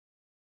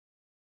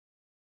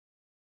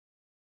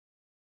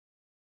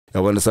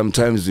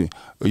Sometimes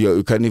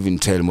you can't even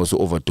tell most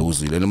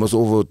overdose and most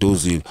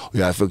overdose you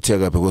affect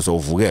because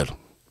of vugelo.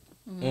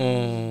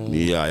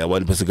 Yeah,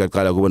 yabona bese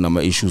kaqala kuba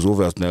nama issues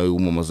obvious na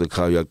uma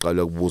sekhaya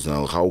uyaqala ukubuza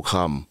now how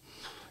come,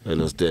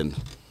 understand?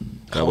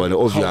 Yabona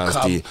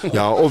obviously,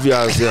 yeah,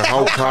 obviously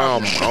how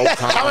come how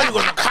are you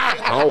gonna come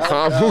how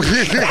come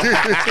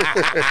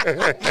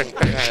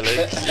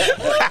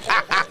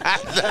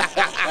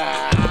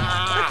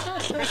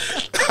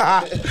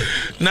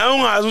now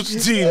ungazi ukuthi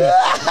uthini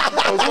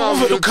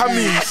uvela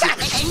ukhamise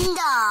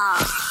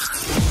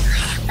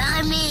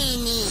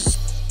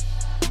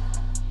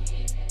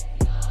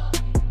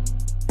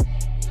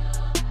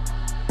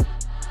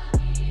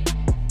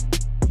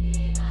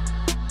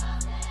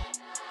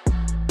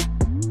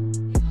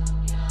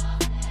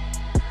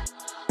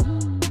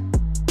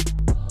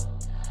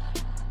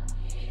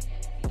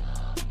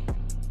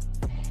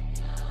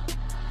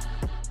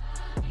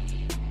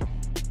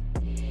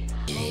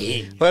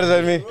What does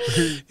that mean?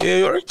 Yeah,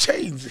 you're in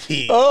chains.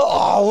 Oh,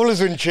 always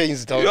in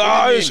chains, dog.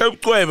 Yeah, this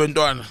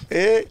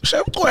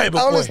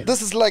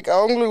is like, I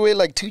only wear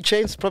like 2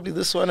 chains, probably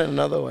this one and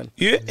another one.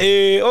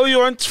 Yeah, all you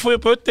want for your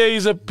birthday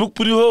is a book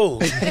pretty hole.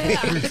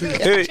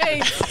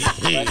 Hey.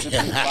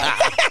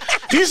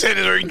 He said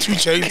it's already 2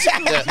 chains.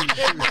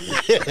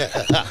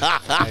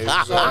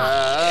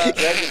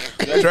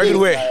 Drag it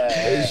away.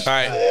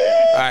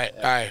 All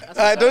right.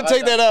 Don't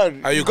take that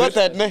out. You got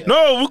that, man?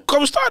 No,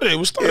 we started.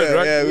 We started,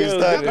 right? Yeah, we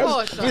started.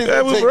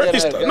 Yeah, we already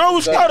started. No,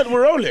 we started.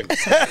 We're rolling.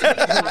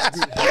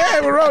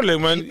 Yeah, we're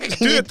rolling, man.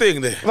 Do your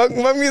thing there.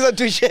 My music are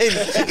 2 chains.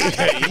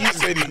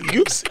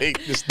 You said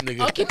this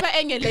nigga. Okay, keep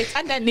an like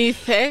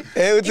underneath, eh?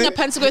 You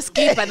can't go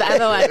skip by the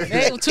other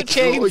one. 2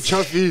 chains.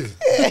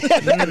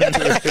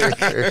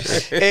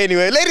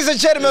 Anyway, ladies and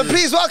gentlemen,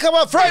 please welcome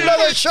our friend of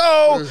the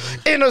show,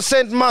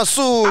 Innocent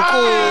Masuku.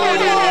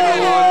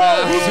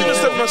 Who's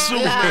Innocent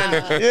Masuku, man?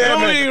 Yeah, you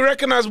don't even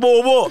recognize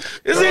Bobo.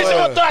 Is it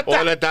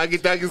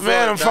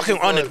man, I'm fucking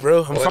on it,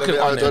 bro. I'm fucking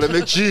on it.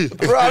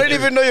 Bro, I didn't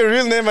even know your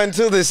real name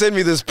until they sent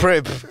me this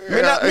prep.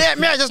 Me,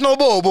 I just know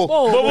Bobo.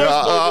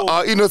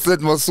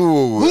 Innocent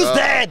Masuku. Who's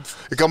that?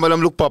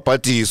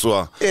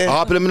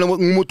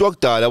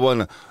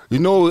 You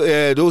know,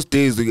 those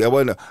days,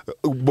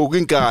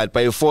 booking card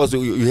by force,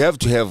 you have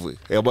to have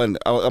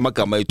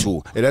amagama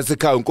too. And that's a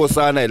car,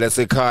 Nkosana, and that's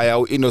a car,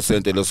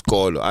 innocent in the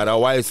school.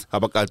 Otherwise, I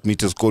can't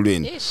meet a school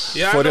in.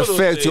 For the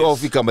fact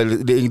of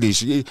the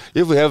English,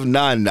 if we have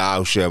none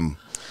now, Shem.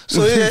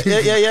 So,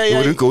 you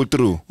wouldn't go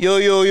through.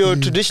 Your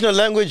traditional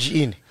language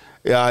in?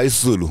 Yeah, it's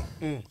Zulu.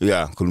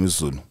 Yeah, call me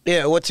Zulu.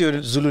 Yeah, what's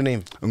your Zulu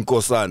name?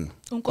 Nkosana.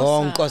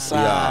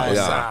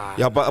 Nkosana.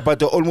 Yeah,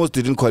 but I almost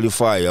didn't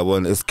qualify. I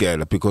want a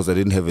scale because I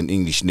didn't have an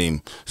English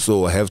name,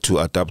 so I have to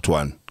adapt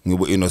one.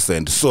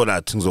 Innocent, so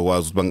that I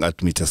was bang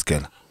at meet a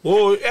scale.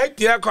 Oh,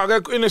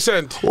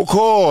 innocent.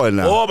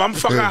 Oh, I'm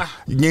fucking.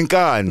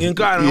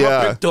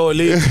 Yeah.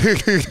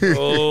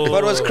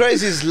 But what's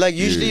crazy is like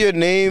usually your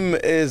name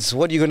is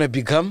what you're gonna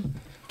become.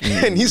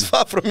 And he's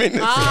far from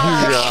innocent.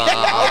 My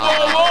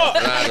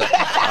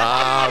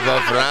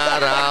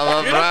brother.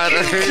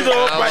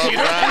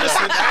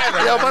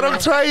 Yeah, but I'm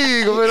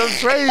trying.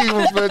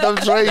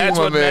 That's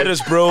what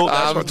matters, bro.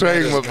 I'm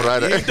trying, my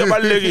brother.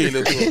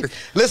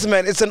 Listen,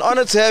 man, it's an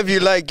honor to have you.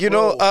 Like, you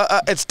know,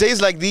 it's days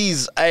like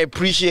these. I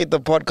appreciate the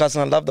podcast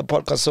and I love the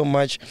podcast so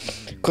much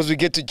because we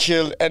get to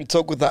chill and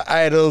talk with our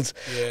idols.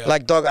 Yeah.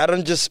 Like, dog, I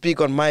don't just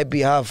speak on my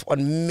behalf,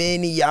 on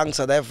many young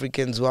South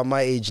Africans who are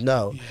my age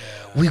now. Yeah.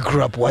 We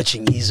grew up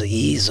watching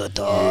Yizo,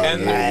 dog.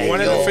 And one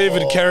of the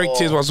favorite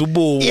characters was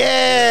Ubo.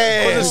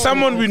 Yeah. Because it's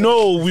someone we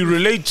know, we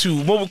relate to.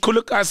 You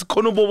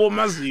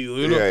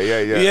know?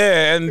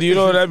 Yeah, and you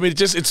know what I mean?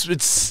 Just it's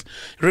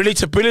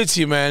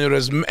relatability, man.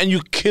 And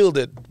you killed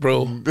it,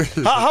 bro.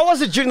 How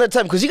was it during that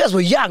time? Because you guys were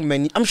young,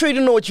 man. I'm sure you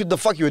didn't know what the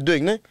fuck you were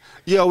doing, ne?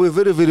 Yeah, we were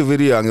very, very,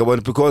 very young.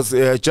 Because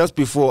just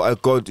before I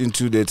got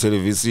into the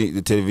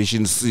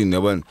television scene,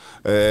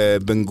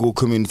 Bengo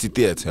Community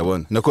Theatre.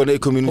 Nakone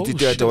Community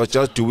Theatre, I was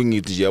just doing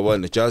it. Just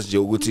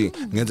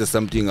getting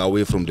something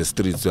away from the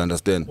streets, you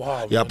understand?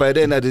 Wow, yeah, by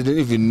then I didn't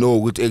even know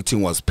what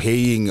acting was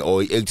paying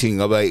or acting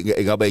by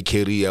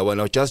career. I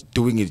was just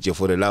doing it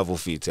for the love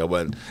of it.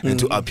 And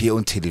to appear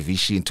on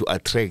television to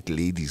attract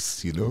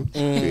ladies, you know?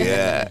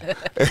 Yeah.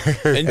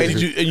 and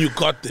you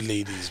got the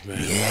ladies,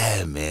 man.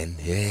 Yeah, man.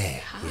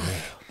 Yeah.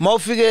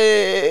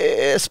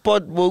 Maufike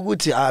spot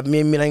boguti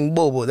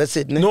Bobo. That's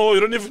it. Ne? No, you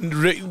don't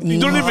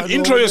even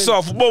intro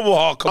yourself. Bobo,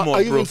 oh, come on,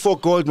 I even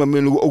forgot my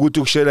man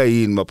Ogutuk Shera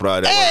in my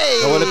brother.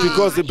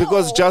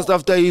 Because just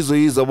after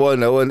Yizo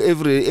one,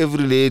 every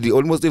lady,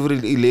 almost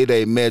every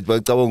lady I met,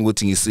 but I want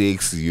to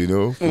sexy, you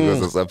know, because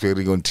I was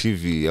appearing on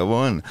TV.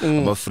 I'm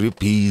a free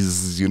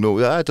piece, you know.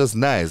 Yeah, it was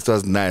nice.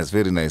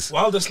 Very nice.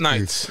 Wildest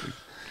nights.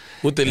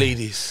 with the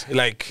ladies?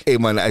 Like, hey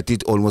man, I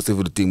did almost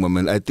everything, my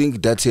man. I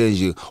think that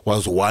year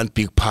was one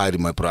big party,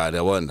 my brother.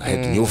 I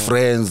had new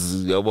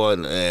friends,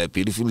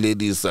 beautiful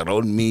ladies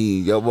around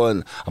me.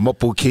 I'm up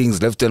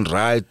bookings left and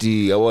right.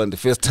 The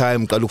first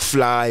time I look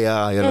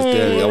flyer, you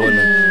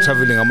understand?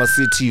 Traveling on my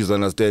cities,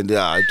 understand?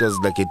 Yeah, it was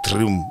like a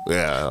dream.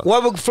 Yeah. Why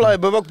would fly?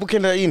 But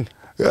booking in?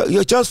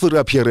 Yeah, just for the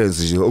appearance.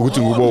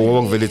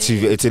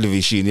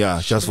 Television,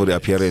 yeah, just for the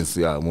appearance,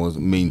 yeah,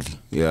 mainly,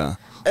 yeah.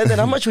 And then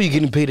how much were you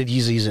getting paid at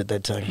Yizo at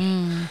that time?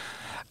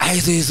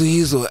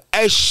 Yizo.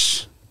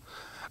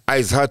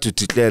 It's hard to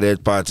declare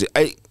that party.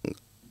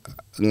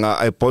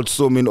 I bought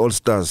so many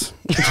all-stars.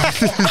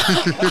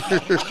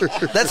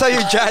 That's how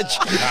you judge.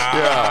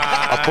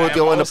 Yeah, I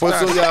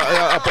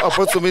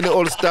bought so many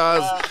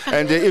all-stars,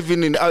 and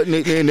even in the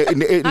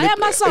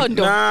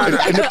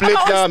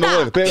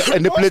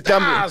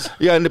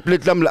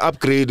platinum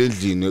upgrade.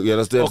 You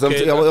understand?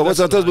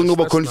 Sometimes we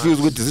get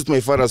confused with, is it my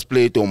father's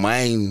plate or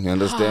mine? You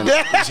understand?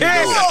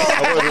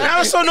 I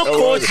also no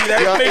coach.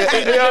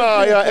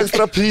 Yeah,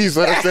 extra piece.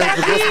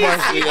 Understand?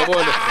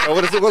 I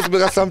want to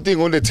make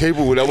something on the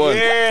table.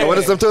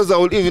 Sometimes I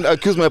will even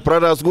accuse my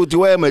brothers, go to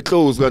wear my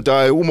clothes, and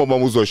I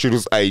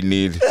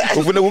need.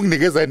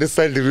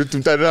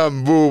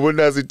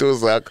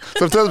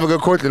 Sometimes we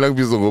get caught like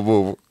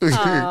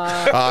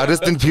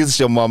rest in peace,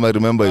 your mama. I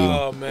remember you.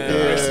 Oh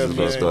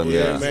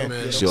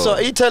man. Sure. So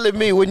are you telling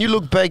me when you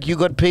look back, you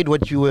got paid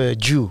what you were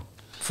due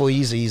for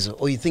Yizo,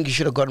 or you think you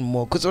should have gotten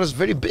more? Because it was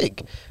very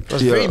big. It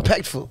was very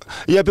impactful.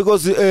 Yeah,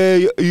 because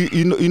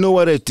you know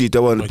what I did. I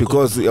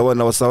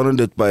was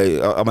surrounded by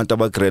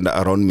Amantabakrenda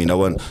around me.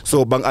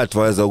 So bank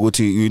advisor,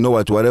 you know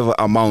what, whatever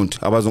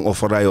amount I was on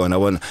offer,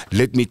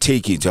 let me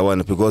take it.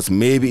 Because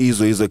maybe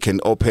Yizo can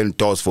open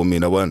doors for me.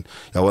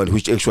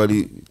 Which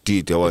actually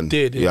did.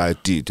 Yeah, I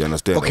did.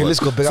 Understand? Okay,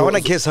 let's go back. I want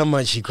to guess how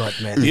much he got,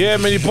 man. Yeah,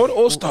 man, he bought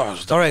all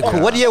stars. All right, cool.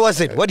 What year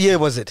was it?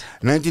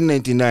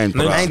 1999.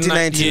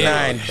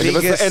 1999.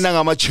 And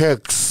I'm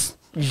checks.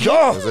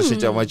 Yo!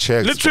 Literally,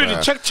 check.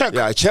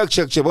 Yeah, check.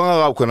 EFT. Check,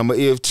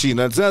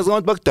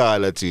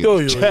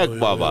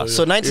 Baba.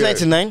 So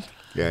 1999,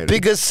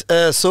 biggest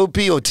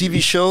soapy or TV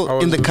show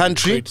in the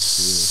country. Grade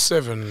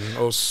 7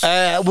 or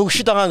we'll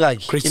shoot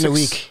in a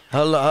week.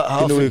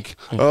 How in a week?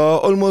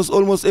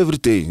 Almost every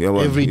day.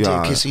 Every day.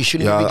 Okay, so you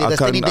shouldn't be there.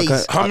 That's 30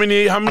 days. How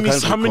many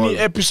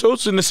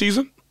episodes in the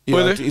season?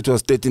 Yeah, it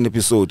was 13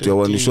 episodes.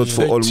 We shot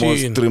for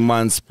almost 3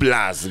 months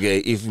plus.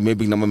 If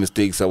maybe no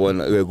mistakes, I want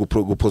go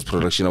post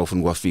production. I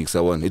often go fix.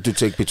 It would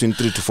take between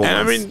 3 to 4 months.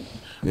 I mean,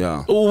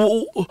 yeah.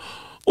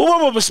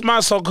 Was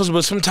smart because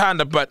was some time,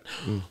 but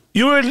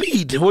you were a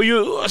lead. Were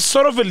you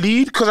sort of a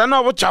lead? Because I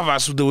know about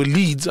Javas, they were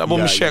leads.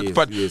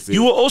 But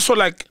you were also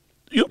like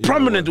you're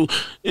prominent on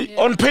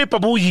paper.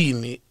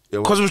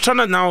 Because we're trying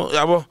to now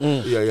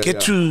get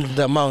to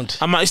the amount.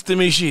 My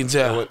estimations,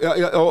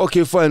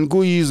 okay, fine. Go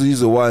Yizo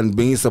is one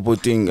being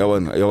supporting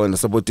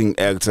supporting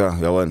actor,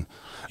 And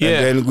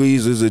then go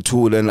Yizo is a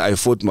tool, and I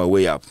fought my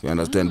way up. You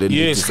understand? Then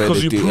yes,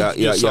 because you proved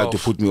yourself. To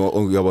put me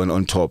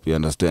on top. You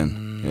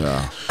understand?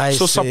 Yeah.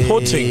 So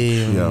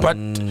supporting, but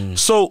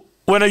so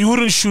when you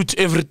wouldn't shoot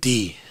every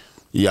day.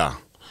 Yeah.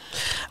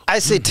 I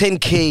say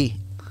 10K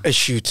a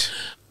shoot.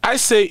 I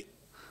say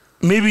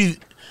maybe.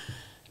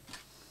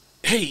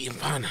 Hey,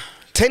 man.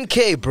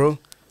 10K, bro.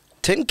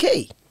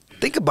 10K.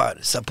 Think about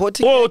it.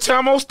 Supporting. Oh,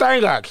 tell me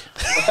Steingag.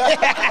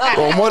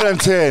 Oh, more than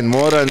 10.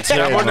 More than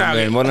 10.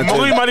 More than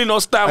 10. No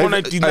star on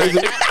 99.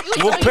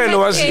 What pen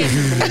was it?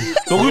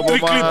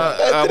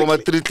 I'm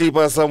 3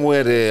 clippers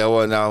somewhere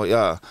there. Now,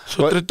 yeah.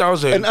 So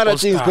 3,000. And other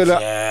things,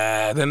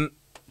 yeah. Then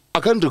I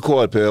can't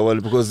recall,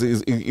 because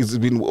it's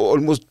been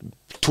almost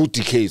 2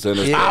 decades. But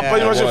it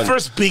was your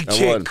first big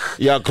check.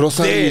 Yeah,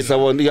 groceries.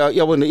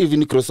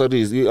 Even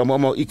groceries.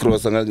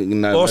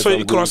 Also,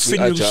 you cross.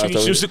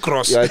 You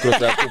cross. Yeah,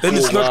 then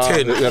it's not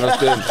 10. You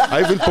understand?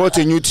 I even bought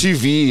a new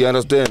TV. You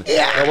understand?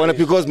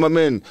 Because my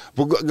man,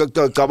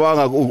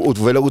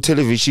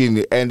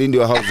 television, and in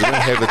your house you don't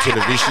have a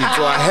television,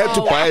 so I had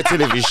to buy a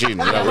television.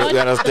 You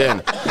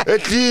understand?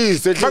 At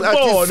least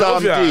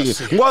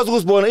something.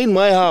 Was born in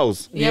my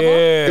house.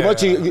 Yeah.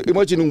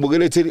 Imagine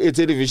a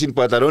television,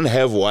 but I don't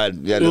have one.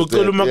 It's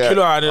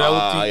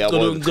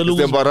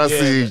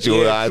embarrassing.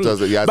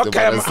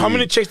 How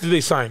many checks did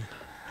they sign?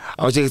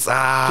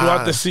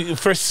 Throughout the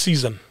first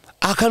season.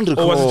 I can't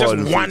recall. Or was it just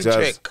one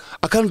check?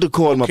 I can't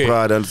recall, my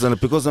brother,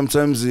 because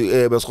sometimes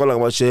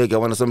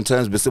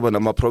sometimes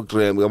my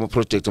program, my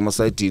project on my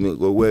site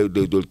where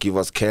they'll give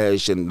us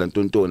cash and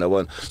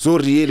so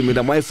really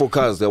my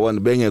focus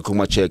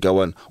my check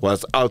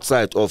was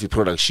outside of the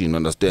production,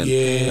 understand?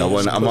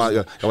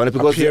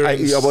 Because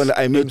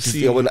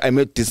I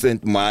made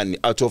decent money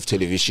out of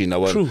television.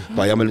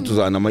 By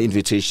my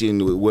invitation,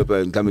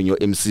 coming your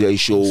MCI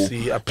show or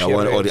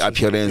the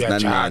appearance,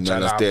 understand?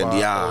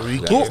 Yeah.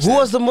 Who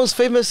was the most else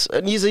famous?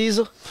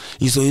 Yizo?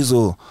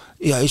 Yizo.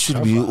 Yeah, it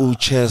should be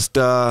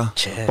Chester,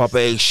 Papa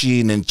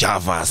Action, and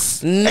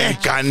Javas.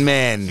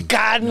 Gunman.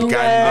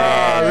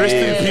 Rest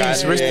in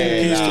peace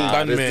to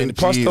Gunman. He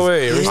passed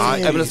away. Rest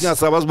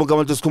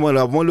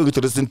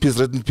in peace.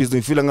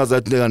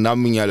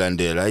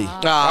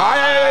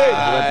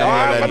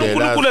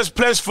 Has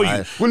plans for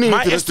you.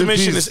 My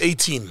estimation is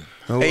 18.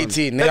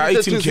 18. Yeah,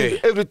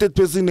 18K. Every third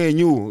person they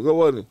knew.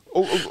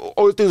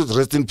 All things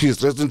rest in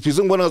peace.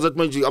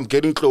 I'm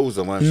getting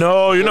closer, man.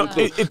 No, you know,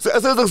 it's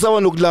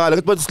someone look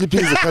like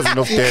sleeping is the cousin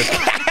of death.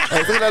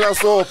 I think I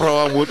saw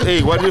problem.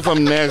 Hey, what if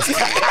I'm next?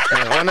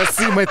 I wanna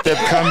see my death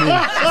coming.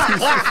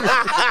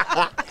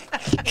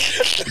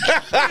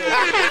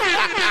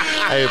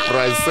 Hey,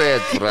 price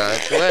said,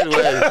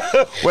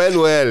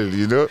 well,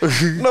 you know.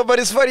 No, but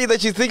it's funny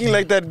that you're thinking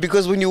like that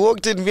because when you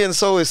walked in, me and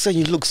so was saying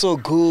you look so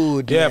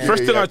good. Yeah, man.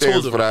 first thing I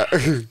told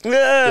him.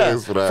 Yeah,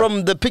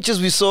 from the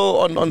pictures we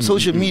saw on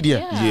social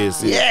media.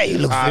 Yes. Yeah, you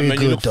look very man,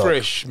 good. You look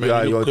fresh, man.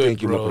 Yeah, you look good,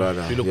 thank you, bro. my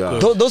brother. You look Yeah.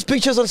 good. Those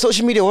pictures on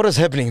social media, what is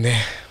happening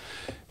there?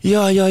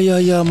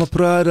 Yeah, my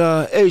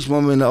brother. Age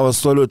moment, I was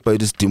swallowed by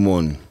this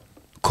demon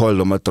called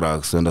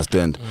Matrax,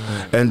 understand?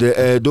 And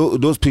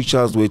those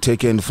pictures were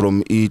taken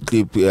from a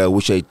clip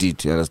which I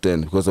did, you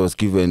understand? Because I was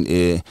given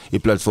a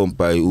platform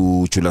by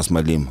Julius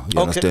Malim, you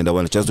understand? I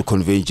want just to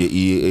convey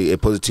a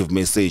positive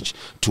message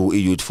to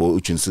youth for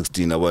June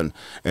 16. I want,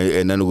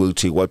 and then we'll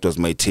take what was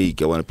my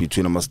take. I want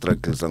between my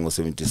struggles and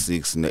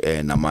 76 and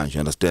Naman, you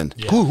understand?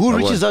 Yeah. Who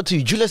reaches out to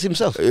you? Julius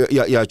himself?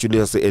 Yeah,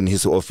 Julius in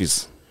his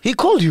office. He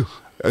called you?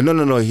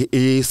 No.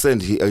 He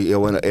sent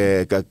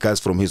guys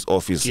from his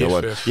office.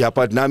 Yes. Yeah,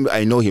 but now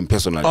I know him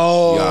personally.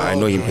 Oh, yeah, I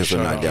know him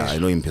personally. Yeah, I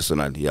know him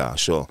personally. Yeah,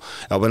 sure.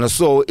 When I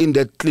saw in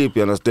that clip,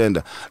 you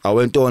understand, I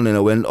went on,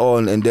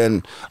 and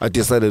then I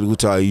decided,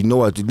 you know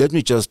what? Let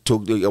me just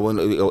talk. I want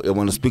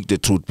to speak the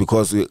truth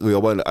because I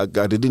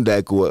didn't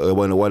like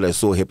what I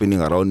saw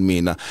happening around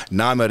me. Now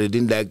I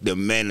didn't like the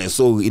man I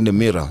saw in the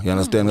mirror. You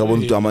understand?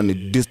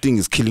 This thing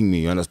is killing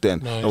me. You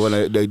understand? Nice. I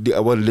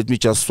want to let me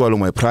just swallow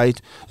my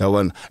pride.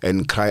 And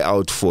cry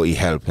out for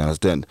help, you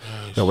understand?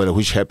 Nice.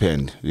 Which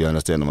happened, you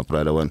understand, my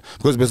brother?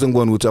 Because basically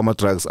going with my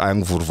tracks,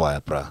 I'm for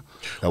fire, bro.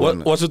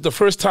 Was it the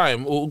first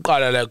time to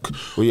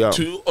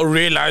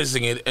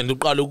realizing it and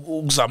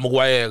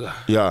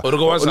yeah. Or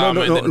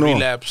and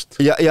relapsed?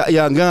 Yeah,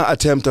 I'm gonna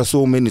attempt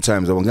so many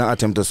times. You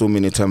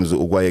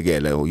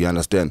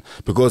understand?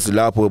 Because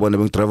when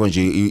I'm traveling,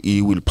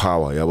 he will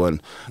power,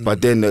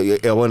 but then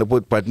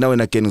but now when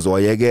I can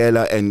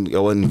and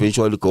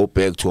eventually go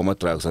back to my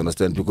tracks,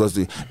 understand? Because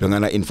the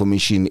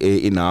information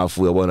enough.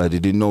 I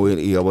didn't know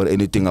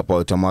anything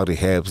about my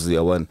rehabs.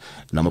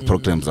 My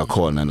programs are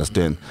called,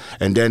 understand?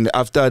 And then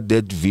after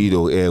that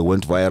video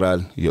went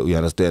viral, you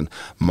understand?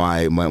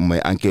 My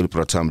uncle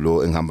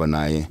Pratamlo in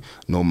Hambanai,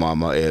 no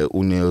mama,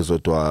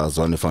 Unezotwa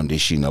Zone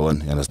Foundation, you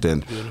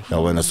understand?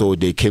 So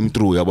they came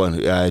through,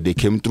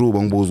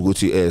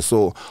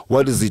 so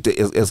what is it?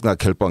 It's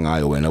not helping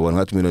I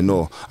want me to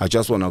know. I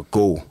just want to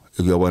go.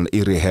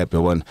 Rehab,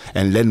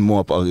 and learn more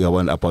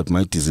about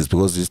my disease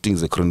because this thing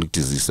is a chronic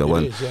disease.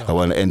 And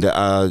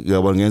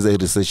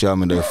research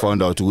and I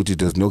found out that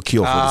there's no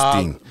cure for this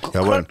thing.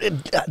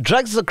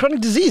 Drugs is a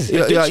chronic disease.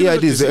 Yeah,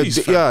 it is. It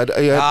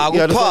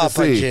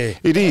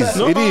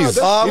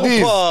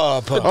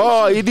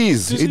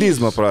is,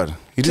 my brother.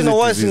 It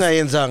is.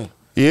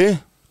 Yeah.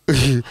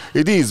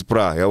 It is,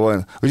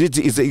 bro.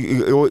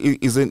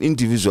 It's an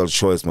individual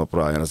choice, my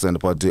bro. Understand?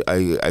 But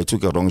I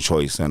took a wrong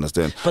choice.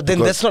 Understand? But then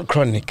that's not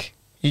chronic.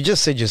 You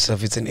just said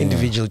yourself it's an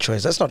individual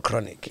choice. That's not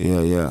chronic.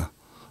 Yeah.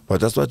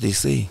 But that's what they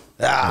say.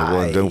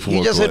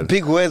 You just had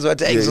big words. What?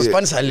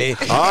 Exosponsale.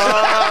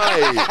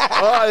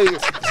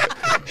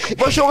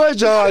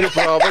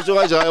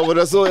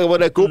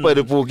 When I go by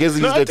the book, you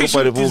think it's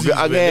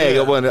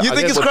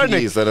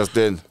chronic?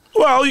 Understand?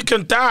 Well, you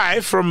can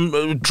die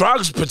from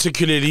drugs,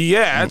 particularly.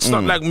 Yeah, it's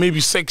not like maybe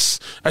sex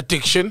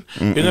addiction.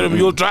 You know what I mean?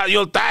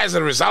 You'll die as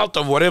a result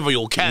of whatever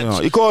you'll catch.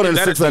 Yeah, you call it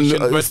sex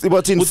addiction,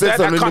 but in sex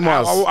I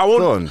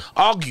won't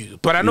argue,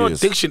 but I know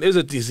addiction is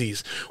a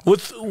disease.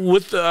 With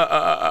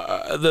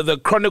the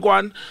chronic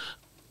one,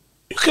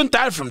 you can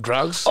die from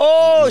drugs.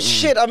 Oh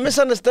shit! I'm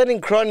misunderstanding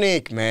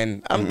chronic,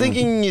 man. I'm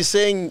thinking you're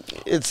saying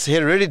it's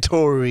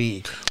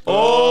hereditary.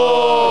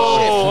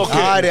 Oh,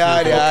 okay.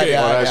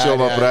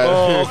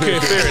 Okay,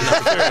 fair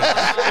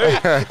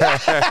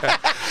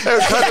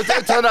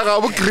enough.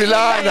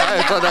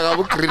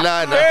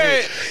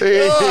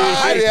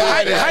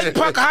 Hyde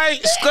Park High,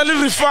 Scully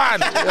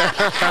refund.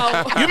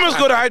 You must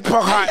go to Hyde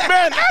Park High,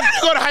 man. I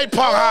didn't go to Hyde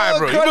Park High,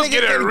 bro. You must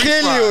get a refund.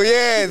 Kill you,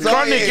 yes.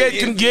 Chronic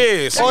can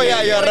yes. Oh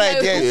yeah, you're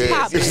right. Yes.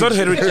 It's not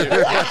hereditary.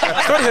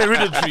 It's not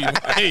hereditary.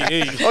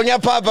 Hey. On your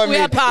papa, we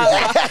are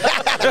papa.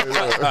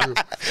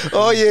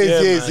 Oh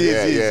yes.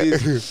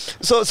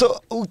 So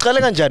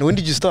when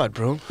did you start,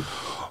 bro?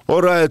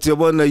 Alright,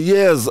 yabona,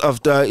 years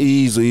after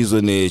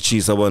Yizo ne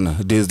Cheese, yabona,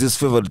 there's this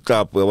favorite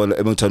club yabona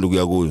ebengithanda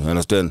ukuya kuyo,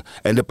 understand?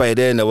 And by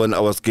then I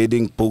was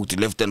getting poked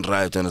left and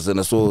right,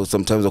 understand? So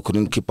sometimes I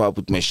couldn't keep up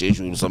with my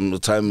schedule.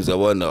 Sometimes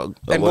yabona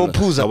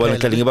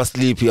ngiba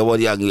sleep,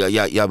 yabona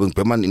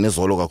ngibhema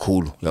inezolo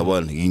kakhulu,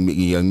 yabona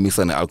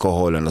ngimisa ne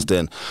alcohol,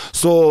 understand?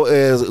 So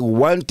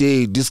one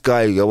day this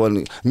guy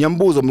yabona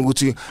nyambuza mina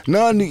ukuthi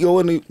nani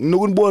yabona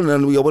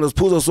nokunibona yabona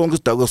siphuza sonke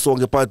isidako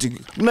sonke party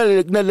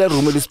kunale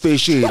room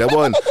elispecial,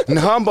 yabona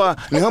nihamba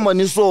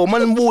niso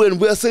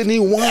manibuya seni,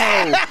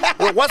 wow,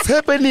 what's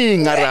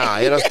happening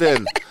ara, you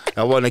understand?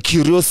 Yabona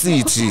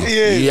curiosity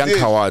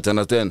yankhawatha,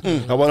 understand?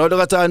 Yabona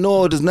wakathi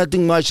no, there's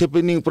nothing much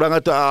happening, bra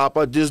ngathi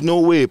but there's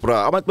no way,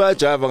 bra abantu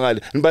bayajava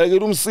ngale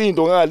nibalekela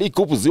umsindo ngale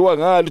igubhu ziwa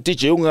ngale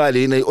DJ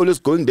ungale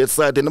always going that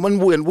side and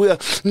manibuya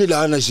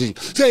nilana nje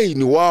hey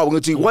ni wow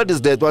ngathi what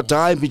is that, what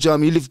time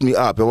bijama he lift me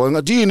up, yabona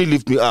ngathi yini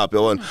lift me up,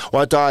 yabona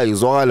what I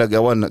zwala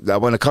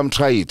yabona come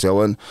try it,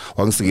 yabona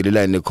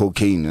wangisingelela ne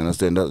cocaine,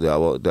 understand?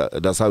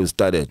 That's how it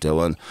started,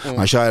 yabona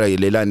ngashaya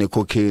ilela ne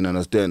cocaine,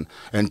 understand?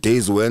 And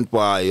days went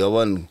by,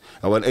 yabona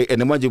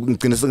and manje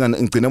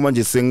ngicina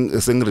manje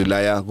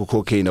sengirelya ku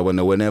cocaine,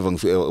 yabona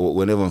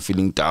whenever I'm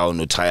feeling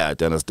down or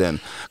tired, understand?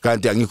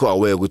 Kanti angikho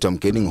aware ukuthi I'm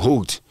getting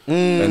hooked.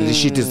 And this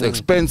shit is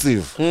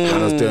expensive,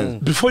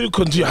 understand? Before you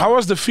continue, how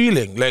was the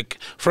feeling? Like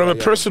from a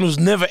person who's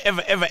never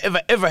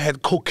ever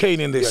had cocaine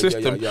in their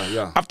system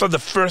after the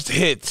first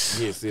hit?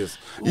 Yes.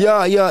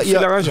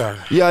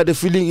 Yeah,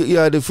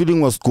 the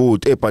feeling was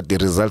good, but the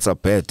results are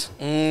bad.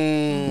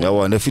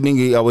 The feeling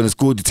is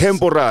good,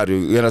 temporary,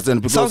 you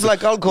understand? Because, sounds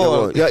like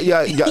alcohol.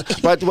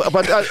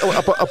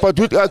 But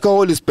with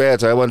alcohol is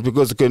better,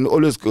 because you can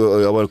always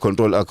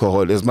control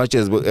alcohol as much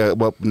as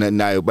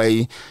now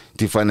by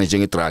define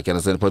a track, you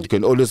understand? But you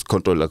can always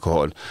control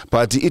alcohol.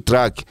 But it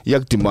track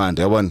yak demand,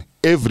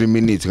 every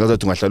minute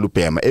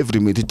every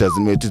minute it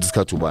doesn't matter, it's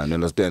cut to one, you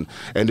understand?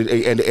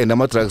 And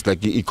I'm tracks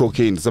like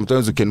cocaine,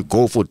 sometimes you can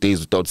go for days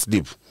without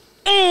sleep.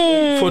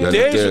 For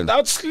days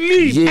without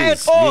sleep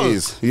at all?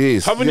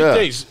 Yes. How many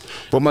days?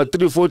 For my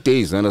 3-4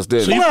 days,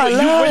 understand? So you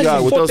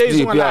went without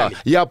sleep,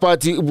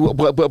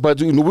 but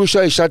you wish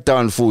I shut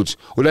down food.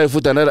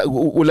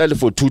 Ulale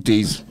for 2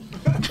 days.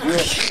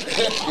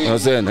 You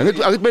understand? I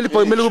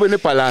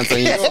get balance.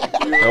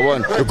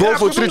 You go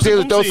for 3 days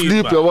without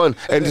sleep,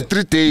 and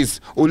 3 days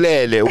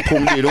ulele,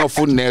 uphumile,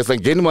 food next,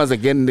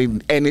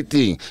 again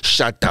anything,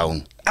 shut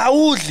down. I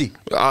would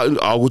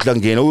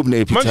ngena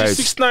ube appetite.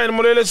 6'9"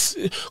 more or less,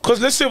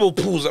 because let's say we'll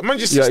pause.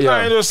 Manje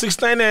 6'9" or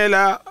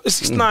 6'9"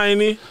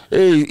 6'9".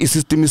 Hey,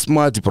 system is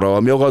smart, bro.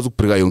 I'm going to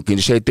break yonke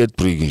nje third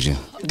break nje.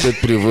 Third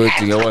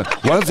preverting.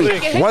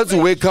 Once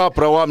you wake up,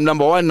 bro, I'm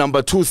number 1,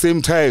 number 2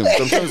 same time.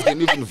 Sometimes you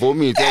can even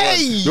vomit.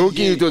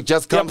 Yonke it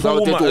just comes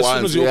out at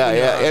once.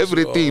 Yeah,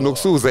 everything,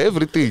 nokusuza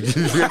everything.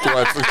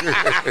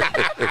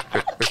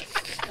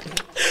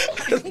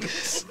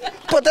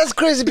 But that's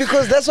crazy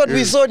because that's what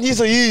we saw in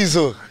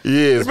Yizo.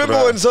 Yes.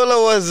 Remember when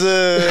Zola was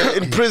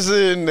in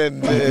prison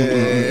and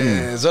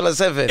Zola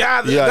 7?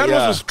 Yeah, that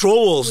was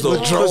withdrawals though.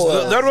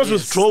 That was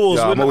withdrawals.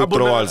 Yeah,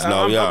 withdrawals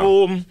now,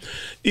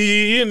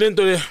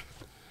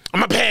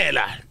 I'm a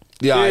pela.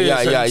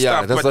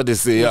 Yeah. That's what they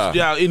say,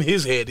 Yeah, in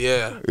his head,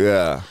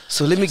 yeah.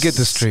 So let me get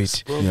this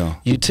straight. Yeah.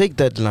 You take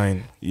that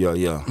line.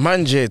 Yeah.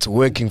 MacG, it's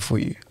working for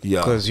you. Yeah.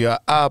 Because you're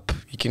up,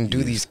 you can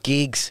do these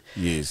gigs.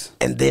 Yes.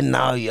 And then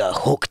now you're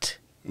hooked.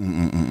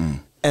 And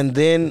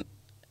then,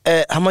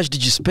 how much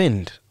did you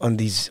spend on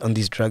these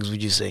drugs,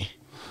 would you say?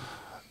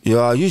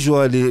 Yeah,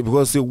 usually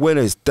because when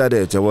I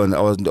started, I was a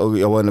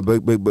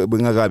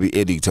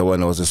addict. I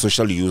was a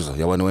social user.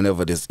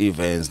 Whenever there's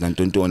events,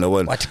 probably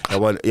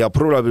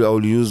I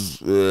will use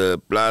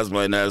plus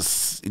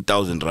minus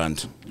 1,000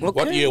 rand.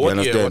 Okay.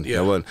 What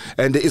year?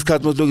 And it's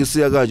cut most look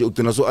see again. You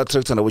so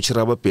attraction of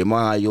chiraba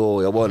pema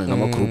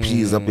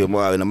groupies up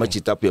pema.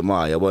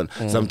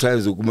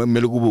 Sometimes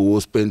melugu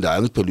will spend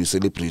the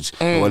celebrate.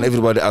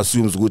 Everybody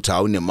assumes good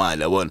town in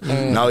mile.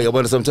 Now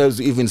sometimes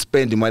you even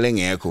spend the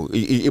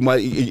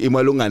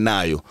imalunga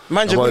nayo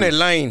manje kune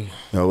line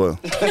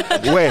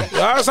where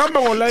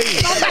somebody online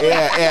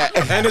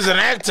and he's an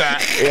actor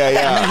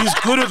and he's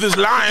good with his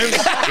lines.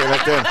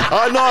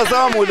 No,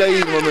 some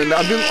line,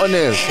 I'm being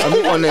honest no,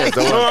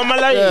 I'm a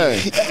line.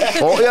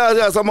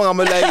 Some I'm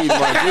a line,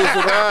 man.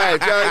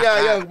 Right.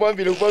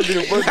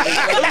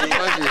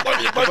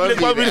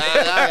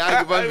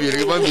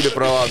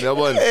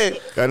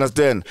 You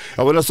understand?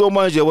 I want so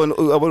much. I want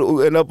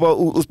end up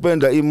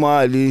spend the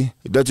imali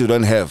that you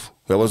don't have.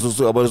 I was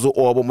also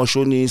all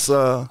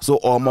mashonisa, so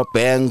all my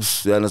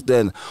banks, you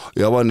understand?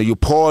 You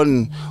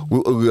pawn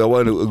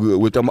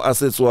with some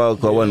assets work,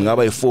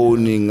 ngaba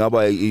phone,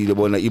 ngaba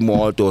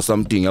imoto or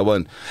something,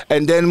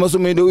 and then most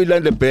of me do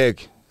land the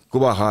bag.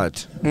 Go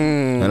hard. You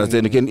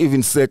understand? You can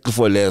even settle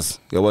for less.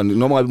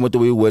 Normally motor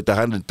we worth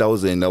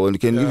 100,000. You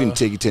can even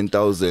take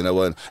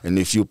 10,000. And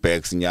a few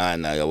packs.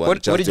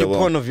 What did you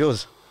pawn of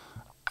yours?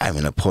 I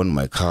mean, I pawn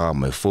my car,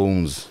 my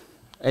phones.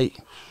 Hey,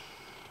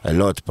 a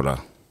lot, bro.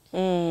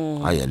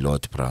 A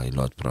lot, bro.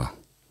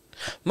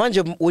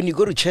 Manje, when you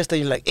go to Chester,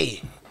 you're like,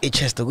 hey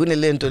Chester, gonna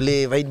learn to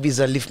live, I'd be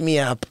lift me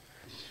up.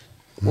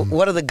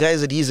 What are the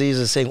guys that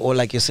Yizo saying, or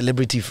like your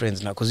celebrity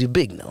friends now? Because you're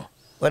big now.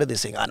 What are they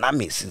saying?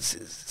 Anami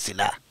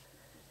sila.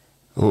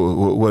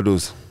 What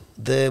those?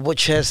 The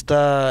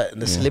Chester,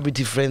 the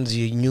celebrity friends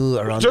you knew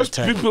around just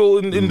the time. People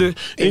in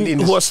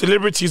who are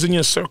celebrities in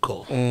your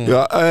circle.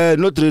 Yeah,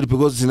 not really,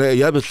 because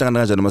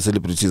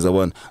celebrities.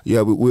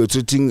 We're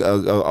treating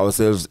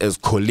ourselves as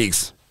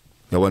colleagues.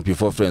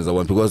 Before friends.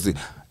 Because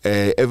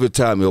every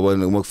time you want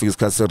to fix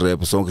cancer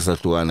rap, song is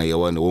atuana. You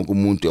want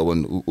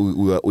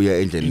we are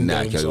engine.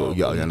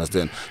 You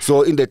understand?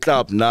 So in the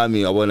club,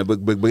 Nami, I want to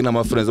bring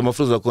my friends. My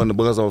friends are going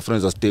because our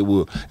friends are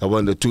stable. I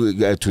want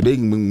to today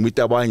meet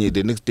about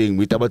the next thing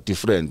meet about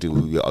different.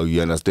 You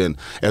understand?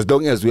 As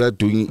long as we are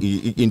doing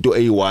into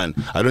A1,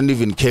 I don't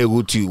even care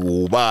who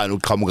to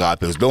come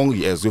up. As long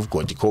as we've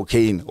got the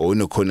cocaine or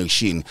no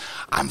connection,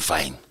 I'm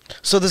fine.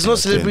 So there's no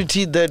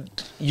celebrity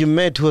that you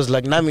met who was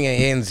like Nami and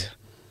hands.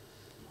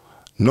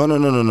 No.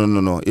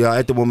 Yeah,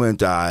 at the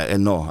moment,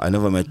 no, I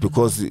never met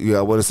because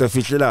I want to say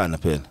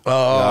Fitlana pen.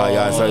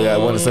 I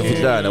want to say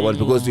Fitlana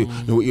because you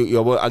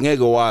angeke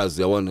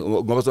wazi. I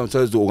want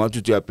sometimes you want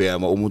to pay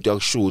umuntu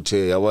shoot.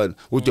 I want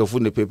uthi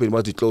ufune paper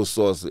but close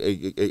source and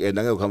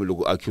angeke come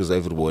look accuse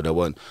everybody. I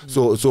want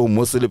so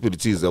most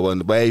celebrities I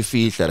want buy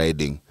fitla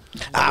riding.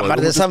 But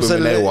there's some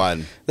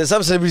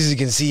celebrities you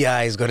can see.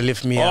 He's gonna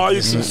lift me up. Oh,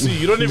 you can see.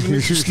 You don't even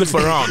need to slip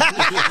around.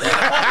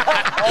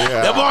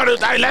 The body,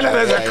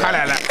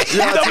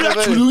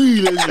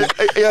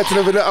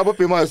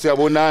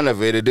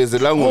 there's a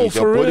language,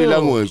 body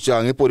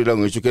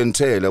language. You can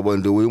tell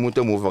about the way you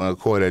move on a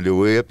call and the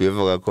way you behave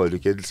a call. You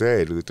can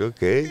tell.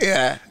 Okay.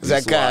 Yeah,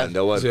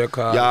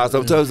 yeah.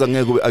 Sometimes I'm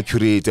going to be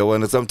accurate.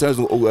 Sometimes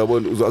I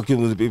want to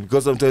accurate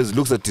because sometimes it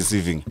looks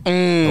deceiving.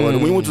 When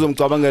you want to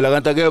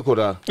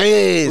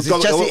it's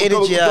just the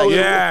energy.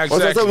 Yeah,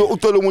 exactly.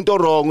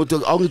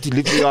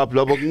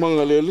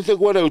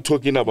 What are you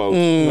talking about?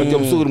 Yeah,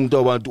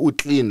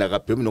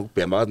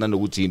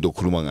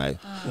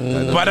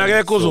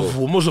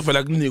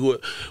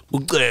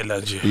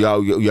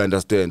 you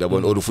understand. I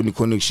want all the funny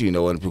connection. I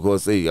want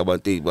because they're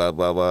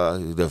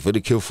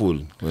very careful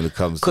when it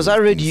comes. Because I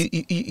read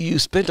you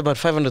spent about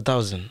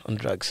 500,000 on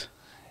drugs.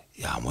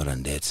 Yeah, more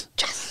than that.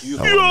 Yo!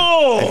 I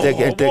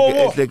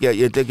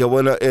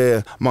wanna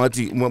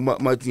Martin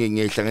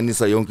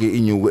ngihlanganisa yonke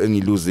inyuku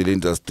engiluzile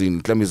industry.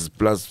 Claim is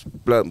plus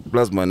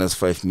minus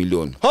 5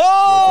 million.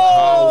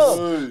 House,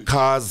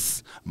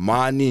 cars,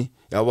 money.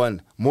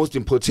 Most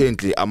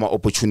importantly, our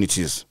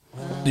opportunities.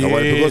 Yeah.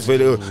 Because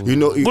you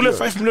know,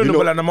 5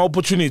 million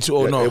opportunity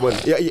or no?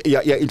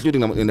 Yeah,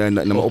 including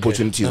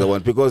opportunities.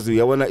 Because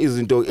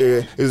isn't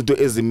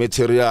as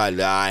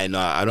material. I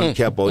don't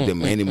care about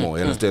them anymore.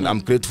 You understand? I'm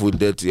grateful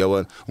that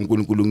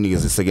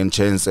is a second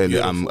chance and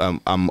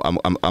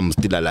I'm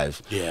still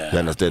alive. Yeah. You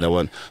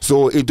understand?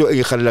 So into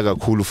a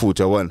cool foot.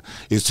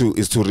 Is to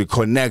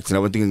reconnect. And I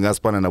want to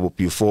think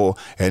before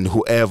and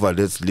whoever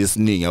that's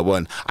listening.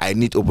 I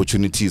need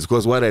opportunities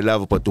because what I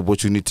love about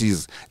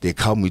opportunities, they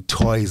come with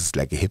toys.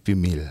 Like a Happy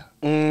Meal.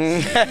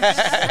 And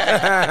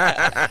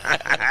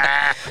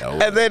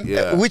then,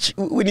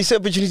 when you say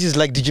opportunities,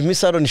 like, did you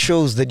miss out on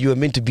shows that you were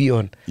meant to be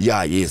on?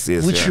 Yeah, yes.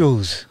 Which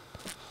shows?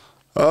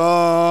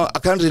 I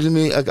can't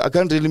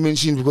really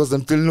mention because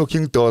I'm still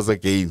knocking doors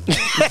again. I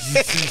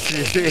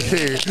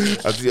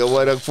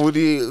want to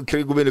fully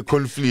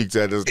conflict.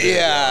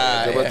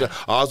 Yeah.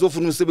 I also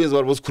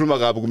was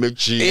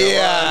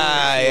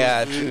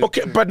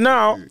Okay, but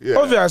now,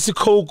 obviously,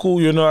 Koku,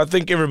 I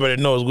think everybody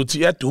knows.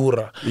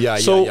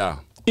 So,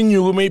 in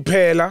you may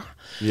pay.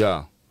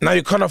 Yeah. Now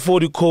you can't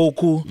afford the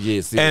Koku.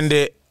 Yes.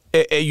 And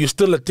you're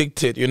still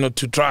addicted,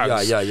 to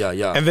drugs.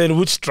 Yeah. And then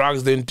which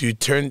drugs then do you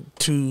turn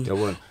to?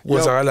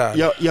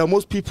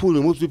 Most people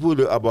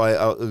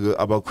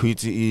about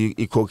quit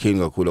cocaine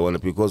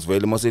because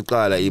very much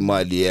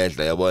imali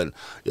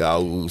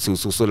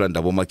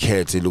so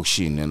market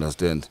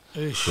understand?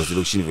 Because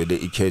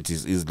the cat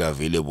is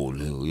available,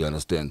 you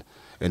understand?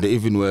 And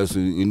even worse,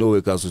 where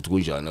Kasu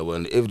Tunjan,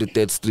 every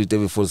third street,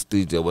 every fourth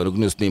street,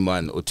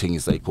 man or thing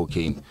is like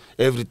cocaine.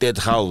 Every third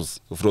house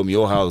from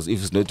your house,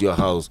 if it's not your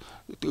house,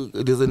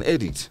 there's an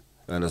edit.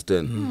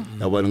 Understand?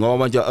 I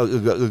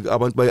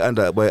want by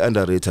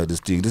underrated this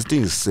thing. This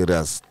thing is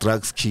serious.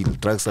 Drugs kill.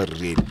 Drugs are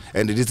real.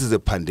 And this is a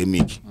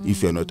pandemic.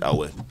 If you're not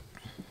aware,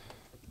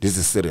 this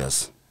is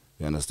serious.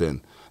 You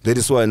understand? That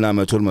is why now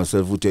I told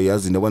myself, when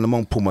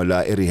I'm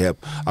Pumala Rehab,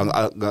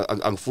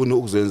 I'm fully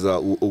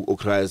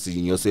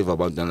in yourself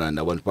about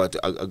one part.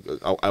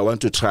 I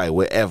want to try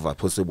wherever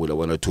possible. I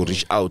want to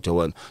reach out. I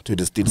want to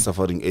the still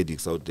suffering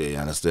addicts out there. You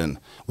understand?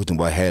 With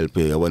my help,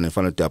 I want to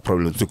find out their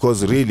problems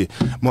because really,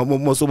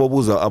 most of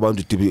us are about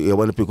to be.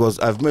 Because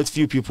I've met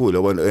few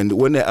people, and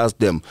when I ask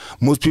them,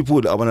 most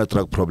people I want a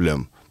drug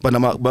problem.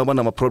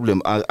 banama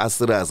problem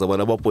asirious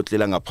abantu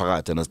abapotlela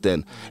ngaphakathi,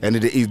 understand, and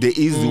the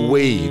easy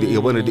way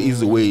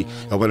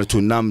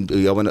to numb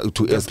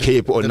to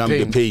escape or numb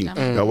the pain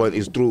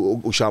is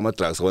through ushama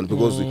drugs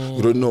because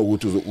you don't know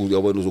ukuthi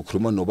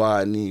uzokhuluma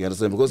nobani, you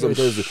understand, because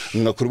sometimes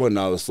ngingakhuluma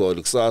nawe so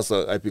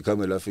kusasa I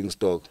become a laughing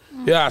stock.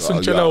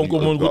 Singitshela wonke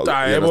umuntu ukuthi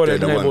ayebona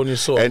ngibona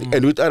so.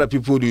 And with other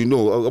people, you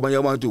know, abanye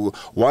abantu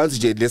once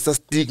nje lesa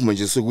stigma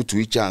nje sokuthi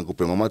uyijunk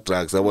ubhenga ama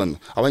drugs abanye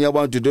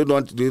abantu they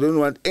don't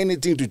want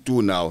anything to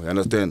do now, you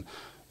understand,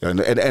 and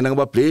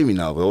ngaba blame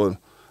now yabona.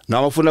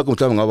 Now afuna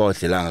kumhlawumbe ngaba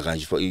wahlelanga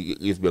kanje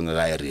if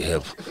bengakaya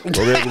rehab.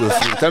 Okay kube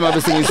futhi time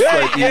abe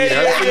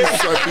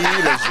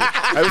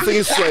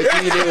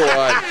sengiswipile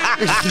one.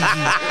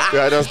 You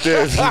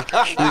understand?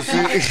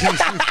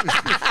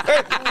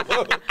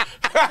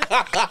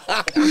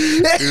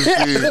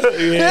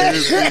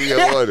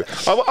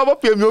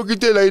 Abaphem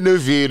yokitela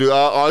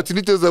inevideo athi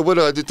nithi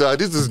zabona ngathi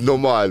this is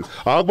normal.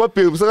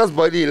 Abaphem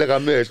sakazibhalile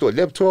ngamehlo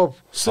laptop.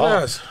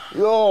 Serious?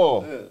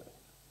 Yo.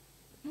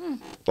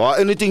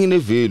 Anything in a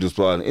video,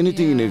 span.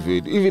 Anything in a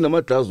video. Even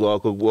a class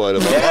walk of water.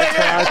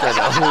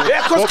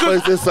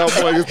 Because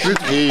someone is street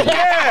video.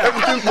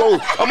 Everything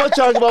goes. I'm a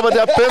charge, Baba. They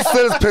are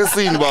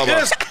salesperson,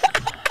 Baba.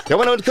 Yeah,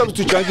 when it comes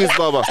to junkies,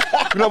 Baba,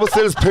 you know about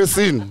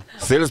salesperson.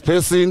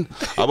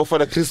 About for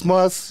the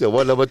Christmas. Yeah,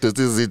 what about this?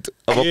 Is it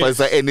about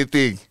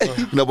anything?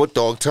 You know about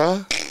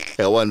doctor.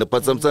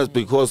 But sometimes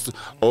because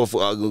of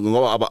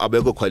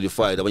abeko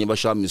qualified, abanye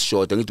bashami is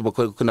short. Ngithi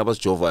bakhona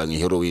abasijova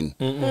ngeheroin.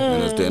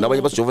 Understand?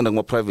 Abanye basijova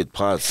ngama private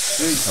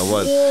parts.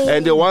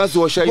 And the ones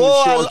who are shy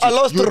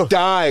short, you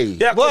die.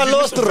 Yeah,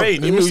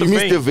 you missed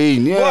the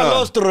vein.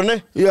 Yeah.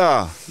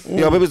 Yeah,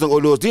 baby,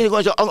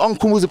 olostro.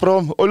 Angikhumbuza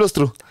problem.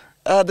 Olostro.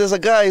 There's a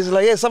guy. He's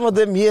like, yeah, some of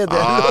them here.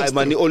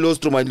 Man,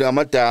 olostro man,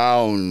 I'm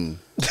down.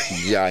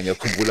 Yeah,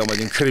 ngiyakhumbula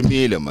manje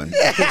ngikhrimile man.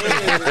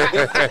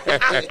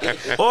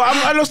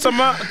 I lost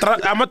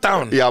I'm a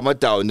town. Yeah, I'm a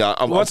town.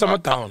 What's I'm a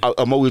town?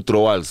 I'm a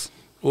withdrawals.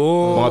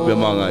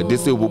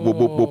 This is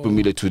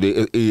what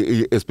today,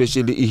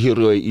 especially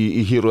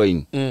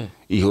heroin.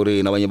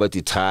 Heroin abanye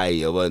bathi Thai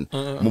yabona.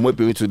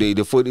 Mumephe today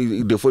the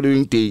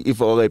following day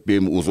if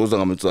awakayibhemi uzoza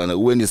ngamatsana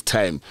when it's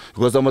time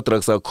because ama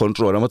drugs are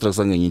control, ama drugs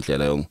angenye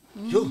indlela yonke.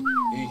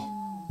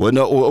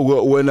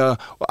 Wena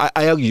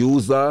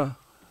ayakuuser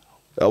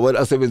when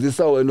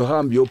asebenzisa wena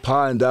uhambe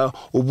yophanda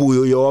ubuye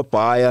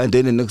uyowabhaya and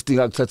then the next thing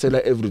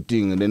akuthathela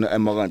everything and then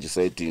amakanje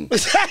sayidini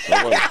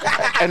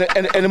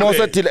and most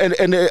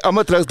and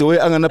ama drugs the way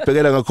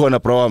anganabhekela ngakhona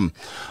bro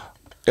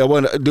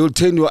yabona they will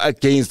turn you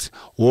against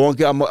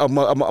wonke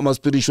ama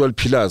spiritual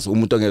pillars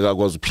umuntu angeke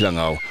akwazi ukuphila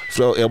ngawo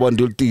so yabona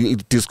they will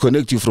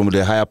disconnect you from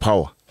the higher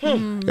power.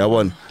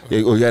 Yabona,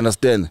 you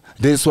understand?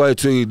 That's why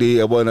they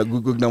yabona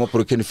kunama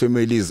broken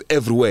families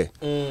everywhere.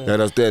 You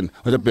understand?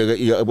 My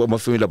family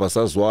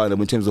abasazwana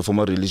in terms of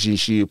my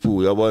relationship,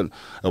 yabona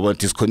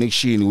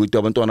disconnection with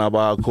abantwana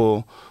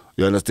bakho.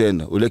 You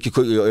understand?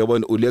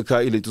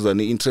 Uleka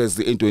ilentuzana interest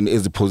entweni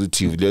ezi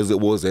positive lezi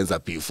ozenza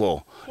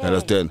before. You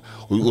understand?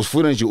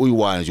 Ufuna nje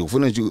uyiwanje,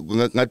 ufuna nje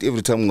ngathi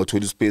every time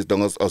ungathola space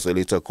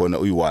dangasoselator khona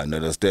uyiwanje,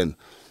 understand?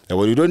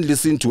 When you don't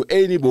listen to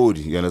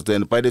anybody, you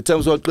understand? By the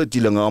time so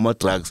qedile ngama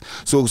drugs,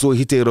 so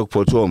hit a rock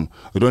bottom,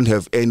 you don't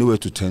have anywhere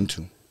to turn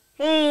to.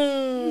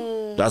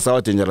 That's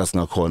how dangerous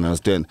ngakhona,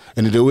 understand?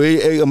 And the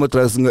way ama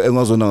drugs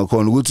engazona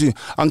ngakhona ukuthi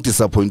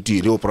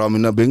angidisappointed, problem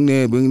mina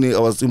bengne I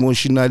was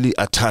emotionally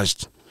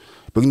attached.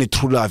 Bengne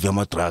true love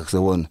yama drugs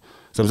yabona.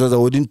 Sometimes I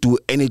wouldn't do